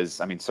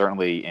because,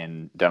 certainly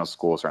in dental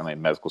school, certainly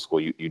in medical school,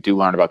 you do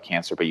learn about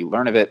cancer, but you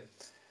learn of it,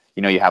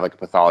 you have like a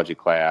pathology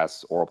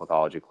class, oral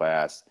pathology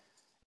class.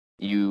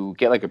 You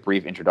get like a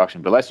brief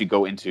introduction, but unless you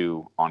go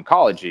into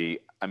oncology,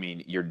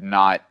 you're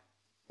not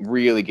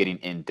really getting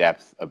in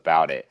depth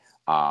about it.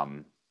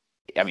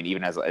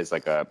 Even as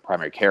like a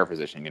primary care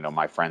physician,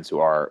 my friends who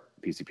are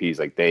PCPs,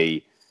 like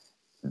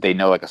they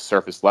know like a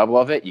surface level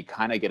of it. You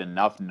kind of get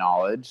enough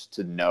knowledge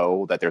to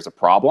know that there's a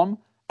problem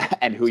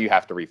and who you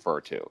have to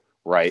refer to,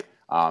 right?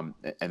 And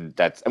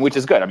which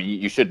is good.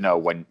 You should know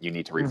when you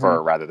need to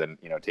refer rather than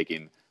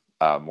taking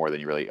more than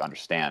you really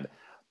understand.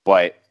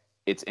 But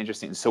it's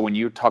interesting. So when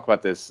you talk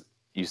about this,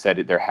 you said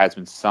there has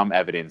been some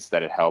evidence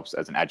that it helps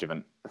as an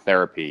adjuvant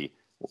therapy.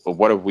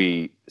 What have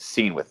we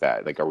seen with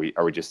that? Like, are we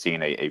just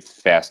seeing a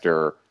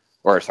slower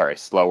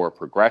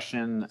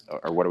progression,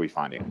 or what are we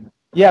finding?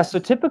 Yeah, so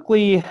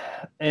typically,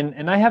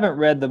 and I haven't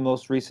read the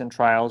most recent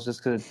trials just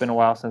because it's been a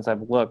while since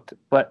I've looked,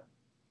 but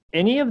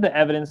any of the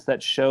evidence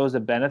that shows a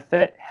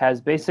benefit has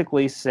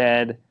basically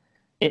said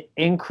it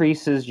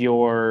increases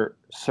your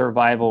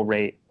survival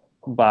rate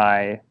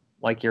by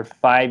like your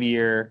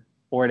 5-year,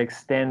 or it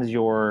extends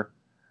your,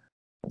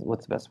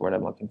 what's the best word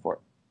I'm looking for?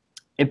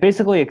 It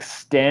basically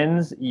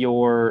extends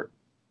your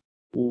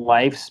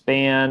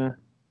lifespan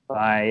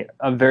by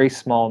a very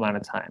small amount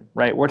of time,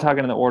 right? We're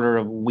talking in the order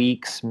of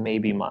weeks,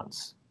 maybe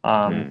months.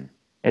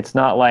 It's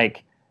not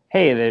like,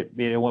 hey, it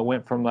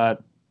went from a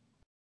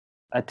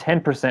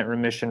 10%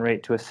 remission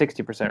rate to a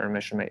 60%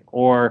 remission rate,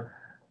 or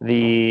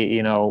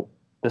the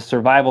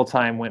survival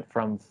time went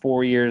from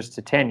 4 years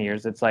to 10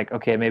 years. It's like,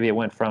 okay, maybe it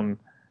went from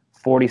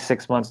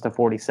 46 months to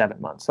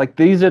 47 months. Like,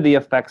 these are the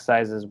effect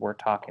sizes we're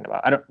talking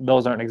about.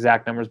 Those aren't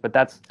exact numbers, but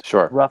that's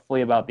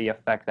roughly about the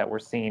effect that we're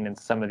seeing in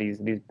some of these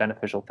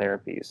beneficial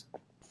therapies.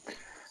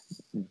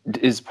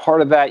 Is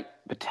part of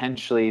that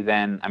potentially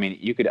then,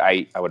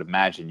 I would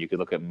imagine you could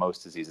look at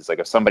most diseases. Like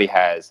if somebody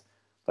has,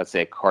 let's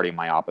say, a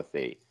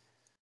cardiomyopathy,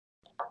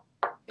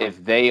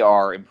 if they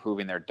are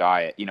improving their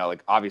diet,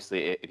 like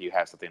obviously if you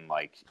have something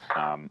like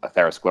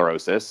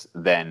atherosclerosis,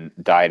 then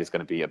diet is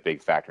going to be a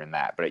big factor in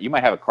that. But you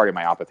might have a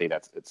cardiomyopathy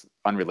it's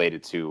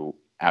unrelated to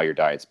how your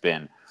diet's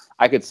been.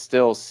 I could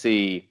still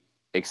see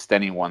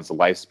extending one's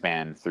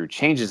lifespan through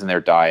changes in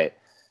their diet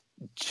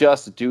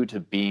just due to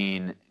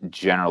being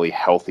generally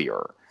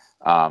healthier.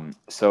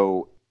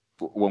 So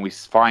when we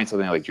find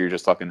something like you're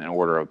just talking in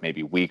order of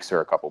maybe weeks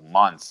or a couple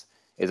months,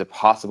 is it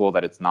possible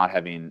that it's not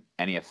having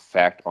any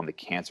effect on the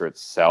cancer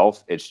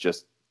itself? It's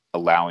just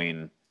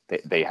allowing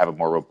they have a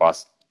more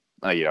robust,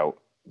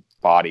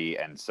 body,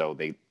 and so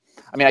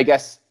I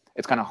guess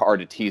it's kind of hard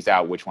to tease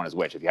out which one is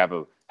which. If you have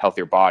a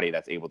healthier body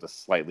that's able to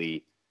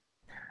slightly,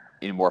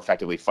 more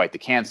effectively fight the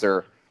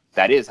cancer,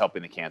 that is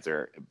helping the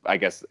cancer. I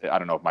guess I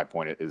don't know if my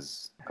point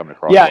is coming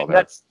across well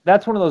there.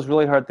 That's one of those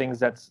really hard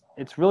things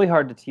it's really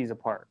hard to tease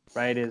apart,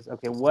 right? Is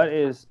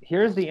okay,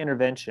 here's the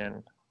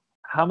intervention.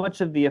 How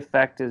much of the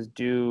effect is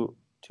due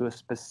to a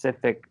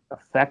specific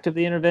effect of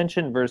the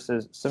intervention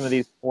versus some of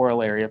these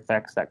corollary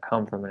effects that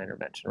come from an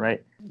intervention,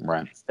 right?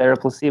 Right. Is there a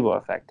placebo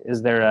effect?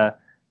 Is there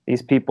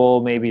these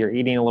people maybe are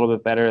eating a little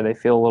bit better, they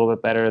feel a little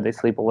bit better, they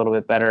sleep a little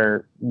bit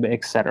better,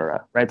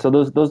 etc. Right? So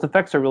those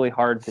effects are really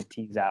hard to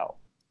tease out.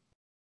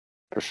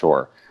 For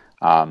sure.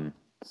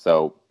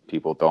 So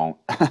people don't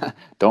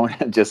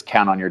just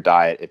count on your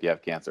diet if you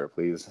have cancer.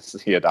 Please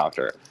see a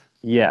doctor.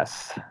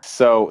 Yes.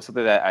 So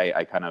something that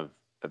I kind of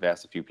have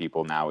asked a few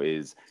people now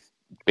is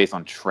based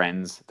on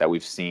trends that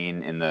we've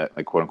seen in the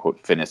quote unquote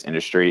fitness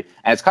industry.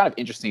 And it's kind of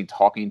interesting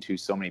talking to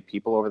so many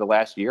people over the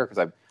last year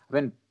because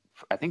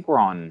I think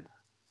we're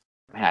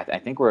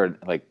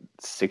like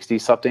 60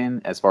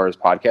 something as far as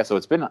podcasts. So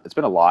it's been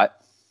a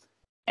lot.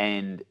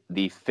 And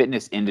the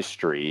fitness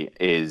industry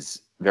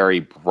is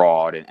very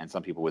broad, and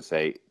some people would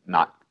say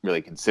not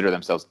really consider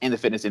themselves in the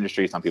fitness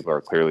industry. Some people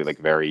are clearly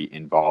very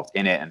involved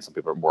in it, and some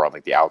people are more on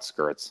the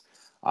outskirts.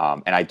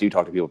 And I do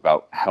talk to people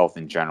about health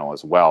in general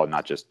as well,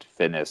 not just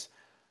fitness.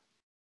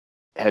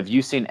 Have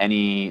you seen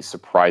any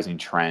surprising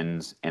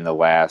trends in the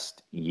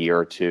last year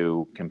or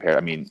two compared?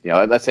 I mean,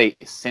 let's say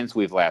since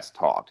we've last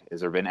talked,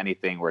 has there been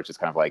anything where it's just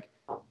kind of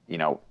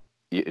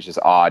it's just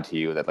odd to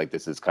you that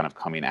this is kind of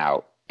coming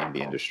out in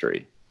the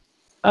industry?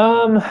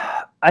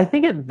 I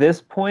think at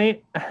this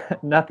point,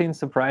 nothing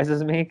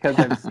surprises me because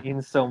I've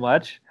seen so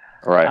much.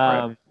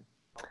 Right.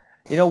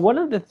 One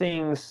of the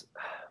things,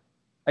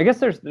 I guess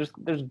there's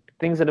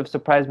things that have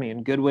surprised me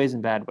in good ways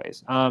and bad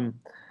ways.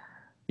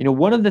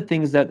 One of the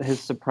things that has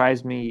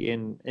surprised me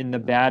in the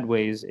bad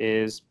ways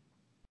is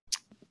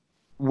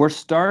we're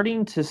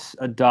starting to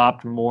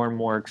adopt more and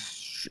more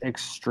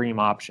extreme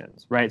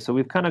options, right? So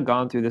we've kind of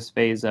gone through this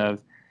phase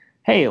of,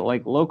 hey,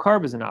 low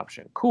carb is an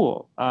option.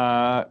 Cool.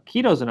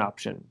 Keto's an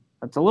option.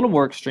 It's a little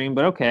more extreme,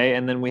 but okay.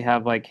 And then we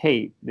have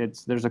hey,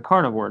 there's a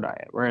carnivore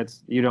diet where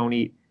you don't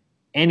eat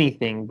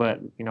anything but,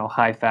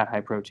 high fat,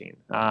 high protein.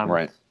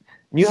 Right.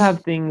 You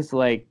have things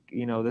like,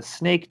 the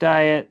snake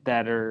diet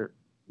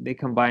they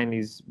combine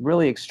these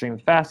really extreme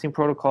fasting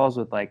protocols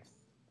with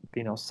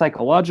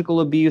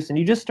psychological abuse. And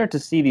you just start to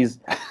see these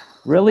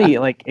really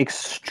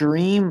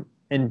extreme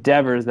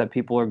endeavors that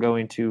people are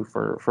going to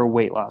for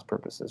weight loss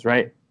purposes.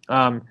 Right.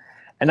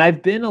 And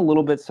I've been a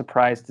little bit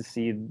surprised to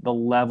see the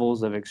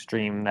levels of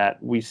extreme that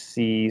we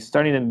see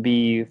starting to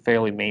be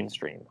fairly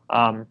mainstream.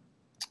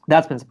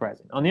 That's been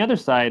surprising. On the other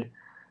side,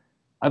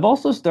 I've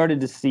also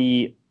started to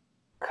see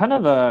kind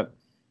of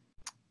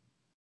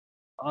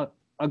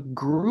a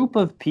group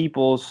of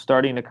people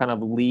starting to kind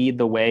of lead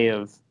the way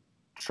of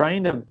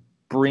trying to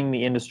bring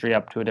the industry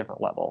up to a different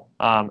level.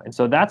 And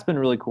so that's been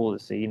really cool to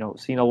see,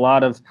 seeing a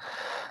lot of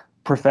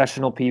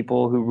professional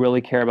people who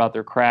really care about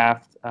their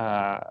craft,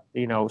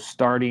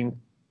 starting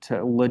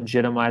to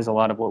legitimize a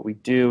lot of what we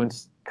do and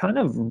kind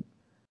of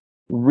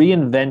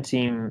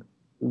reinventing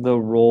the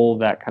role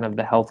that kind of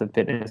the health and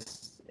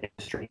fitness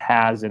industry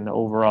has in the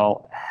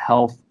overall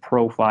health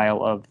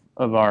profile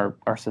of our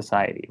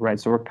society, right?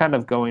 So we're kind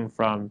of going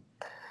from,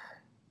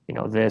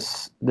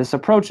 this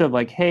approach of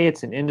hey,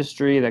 it's an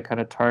industry that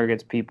kind of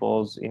targets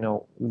people's,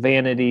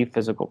 vanity,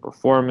 physical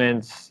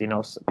performance,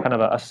 kind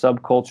of a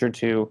subculture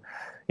to,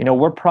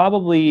 we're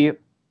probably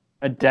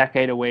a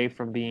decade away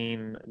from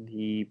being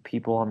the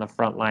people on the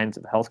front lines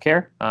of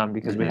healthcare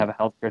because we have a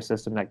healthcare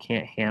system that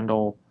can't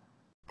handle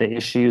the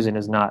issues and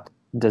is not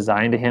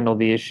designed to handle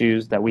the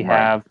issues that we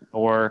have,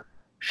 or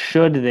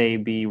should they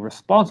be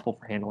responsible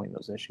for handling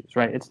those issues,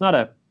 right? It's not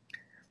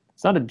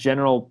a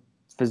general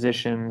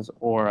physician's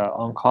or an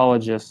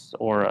oncologist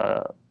or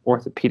a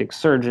orthopedic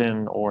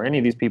surgeon or any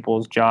of these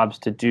people's jobs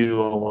to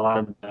do a lot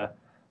of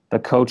the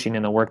coaching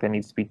and the work that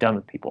needs to be done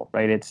with people,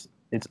 right? It's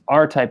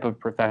our type of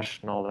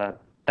professional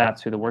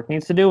that's who the work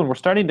needs to do, and we're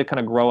starting to kind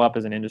of grow up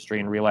as an industry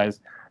and realize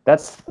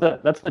that's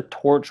the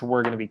torch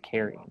we're going to be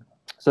carrying.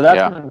 So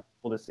that's been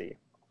cool to see.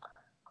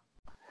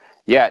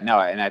 Yeah, no,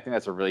 and I think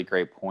that's a really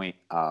great point.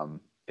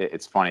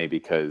 It's funny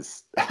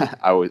because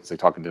I was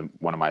talking to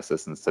one of my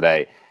assistants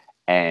today,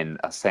 and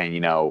I was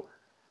saying,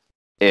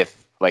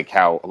 if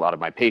how a lot of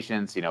my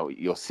patients,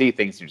 you'll see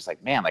things, and you're just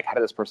like, man, how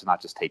did this person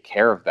not just take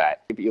care of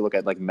that? But you look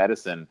at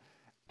medicine,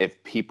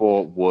 if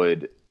people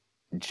would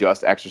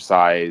just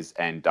exercise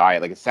and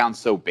diet, it sounds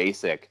so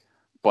basic,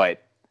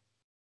 but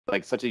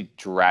such a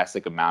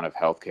drastic amount of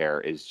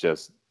healthcare is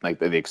just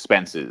the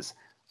expenses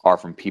are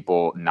from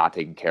people not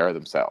taking care of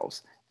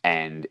themselves.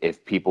 And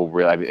if people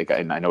really,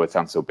 and I know it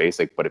sounds so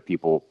basic, but if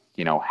people,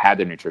 had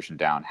their nutrition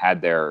down,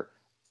 had their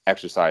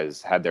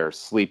exercise, had their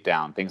sleep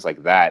down, things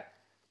like that,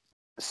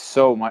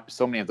 so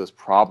many of those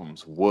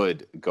problems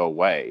would go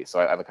away. So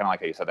I kind of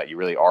like how you said that you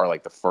really are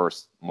like the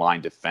first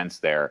line defense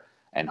there.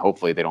 And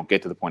hopefully they don't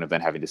get to the point of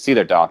then having to see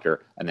their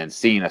doctor and then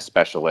seeing a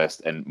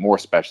specialist and more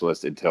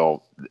specialists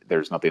until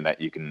there's nothing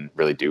that you can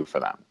really do for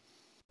them.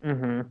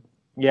 Mm-hmm.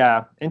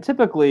 Yeah. And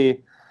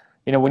typically,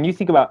 when you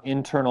think about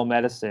internal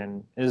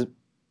medicine, is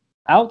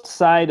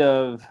outside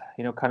of,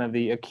 kind of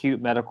the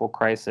acute medical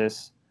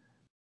crisis,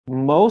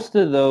 most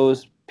of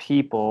those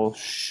people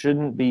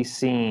shouldn't be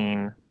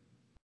seeing,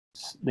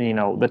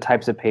 the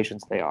types of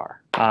patients they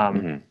are,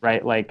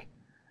 right? Like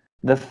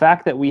the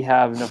fact that we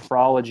have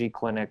nephrology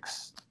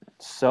clinics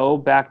so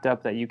backed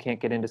up that you can't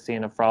get in to see a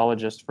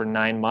nephrologist for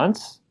 9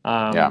 months,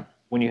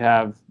 when you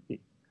have,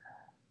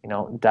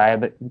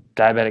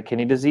 diabetic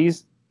kidney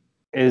disease,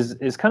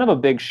 is kind of a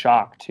big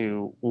shock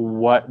to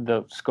what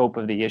the scope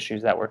of the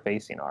issues that we're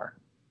facing are.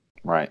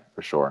 Right,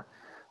 for sure.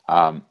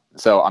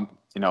 So I'm,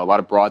 a lot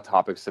of broad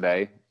topics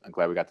today. I'm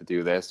glad we got to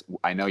do this.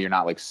 I know you're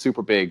not like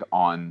super big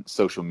on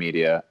social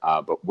media,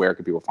 but where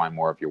can people find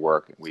more of your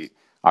work? We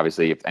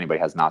obviously, if anybody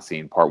has not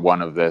seen part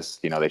 1 of this,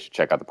 they should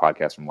check out the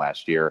podcast from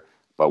last year.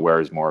 But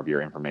where is more of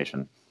your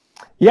information?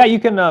 Yeah, you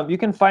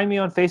can find me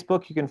on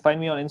Facebook. You can find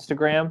me on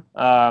Instagram.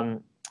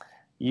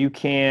 You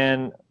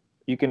can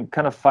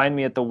kind of find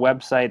me at the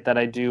website that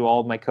I do all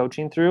of my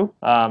coaching through.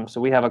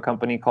 So we have a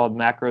company called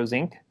Macros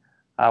Inc.,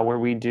 where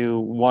we do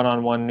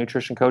one-on-one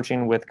nutrition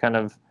coaching with kind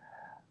of,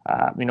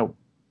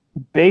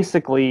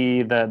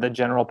 basically the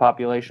general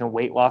population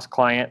weight loss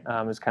client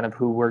is kind of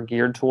who we're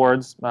geared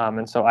towards.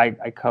 And so I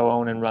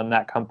co-own and run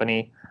that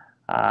company.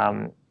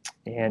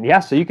 And yeah,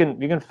 so you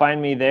can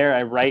find me there.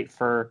 I write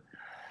for,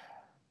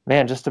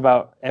 just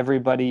about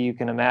everybody you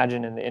can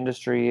imagine in the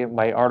industry.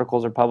 My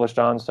articles are published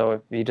on. So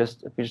if you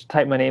just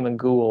type my name in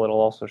Google, it'll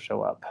also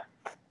show up.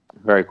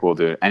 Very cool,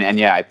 dude. And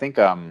yeah, I think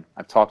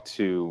I've talked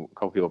to a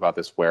couple people about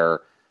this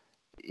where,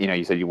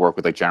 you said you work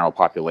with like general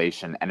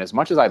population, and as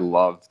much as I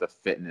love the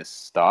fitness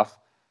stuff,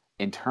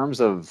 in terms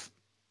of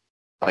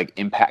like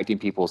impacting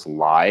people's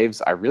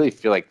lives, I really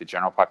feel like the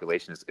general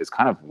population is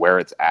kind of where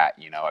it's at.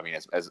 I mean,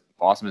 as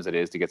awesome as it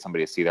is to get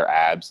somebody to see their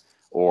abs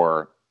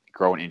or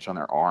grow an inch on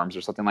their arms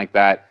or something like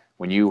that,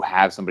 when you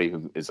have somebody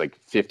who is like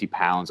 50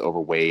 pounds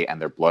overweight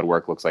and their blood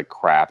work looks like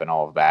crap and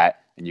all of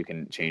that, and you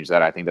can change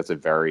that, I think that's a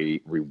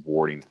very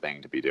rewarding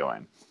thing to be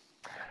doing.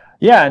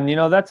 Yeah,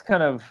 and that's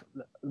kind of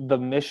the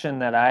mission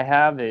that I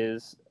have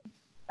is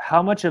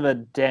how much of a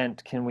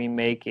dent can we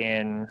make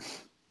in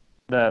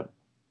the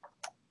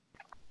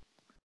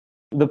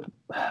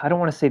I don't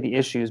want to say the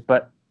issues,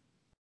 but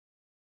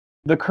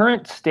the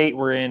current state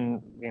we're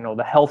in,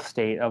 the health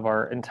state of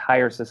our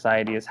entire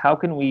society is how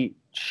can we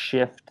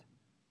shift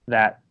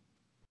that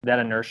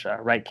inertia,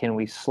 right? Can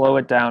we slow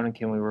it down and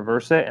can we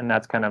reverse it? And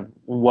that's kind of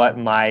what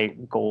my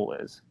goal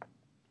is.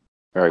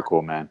 Very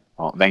cool, man.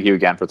 Well, thank you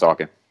again for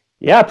talking.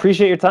 Yeah,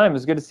 appreciate your time. It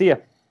was good to see you.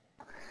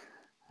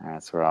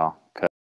 That's where I'll cut.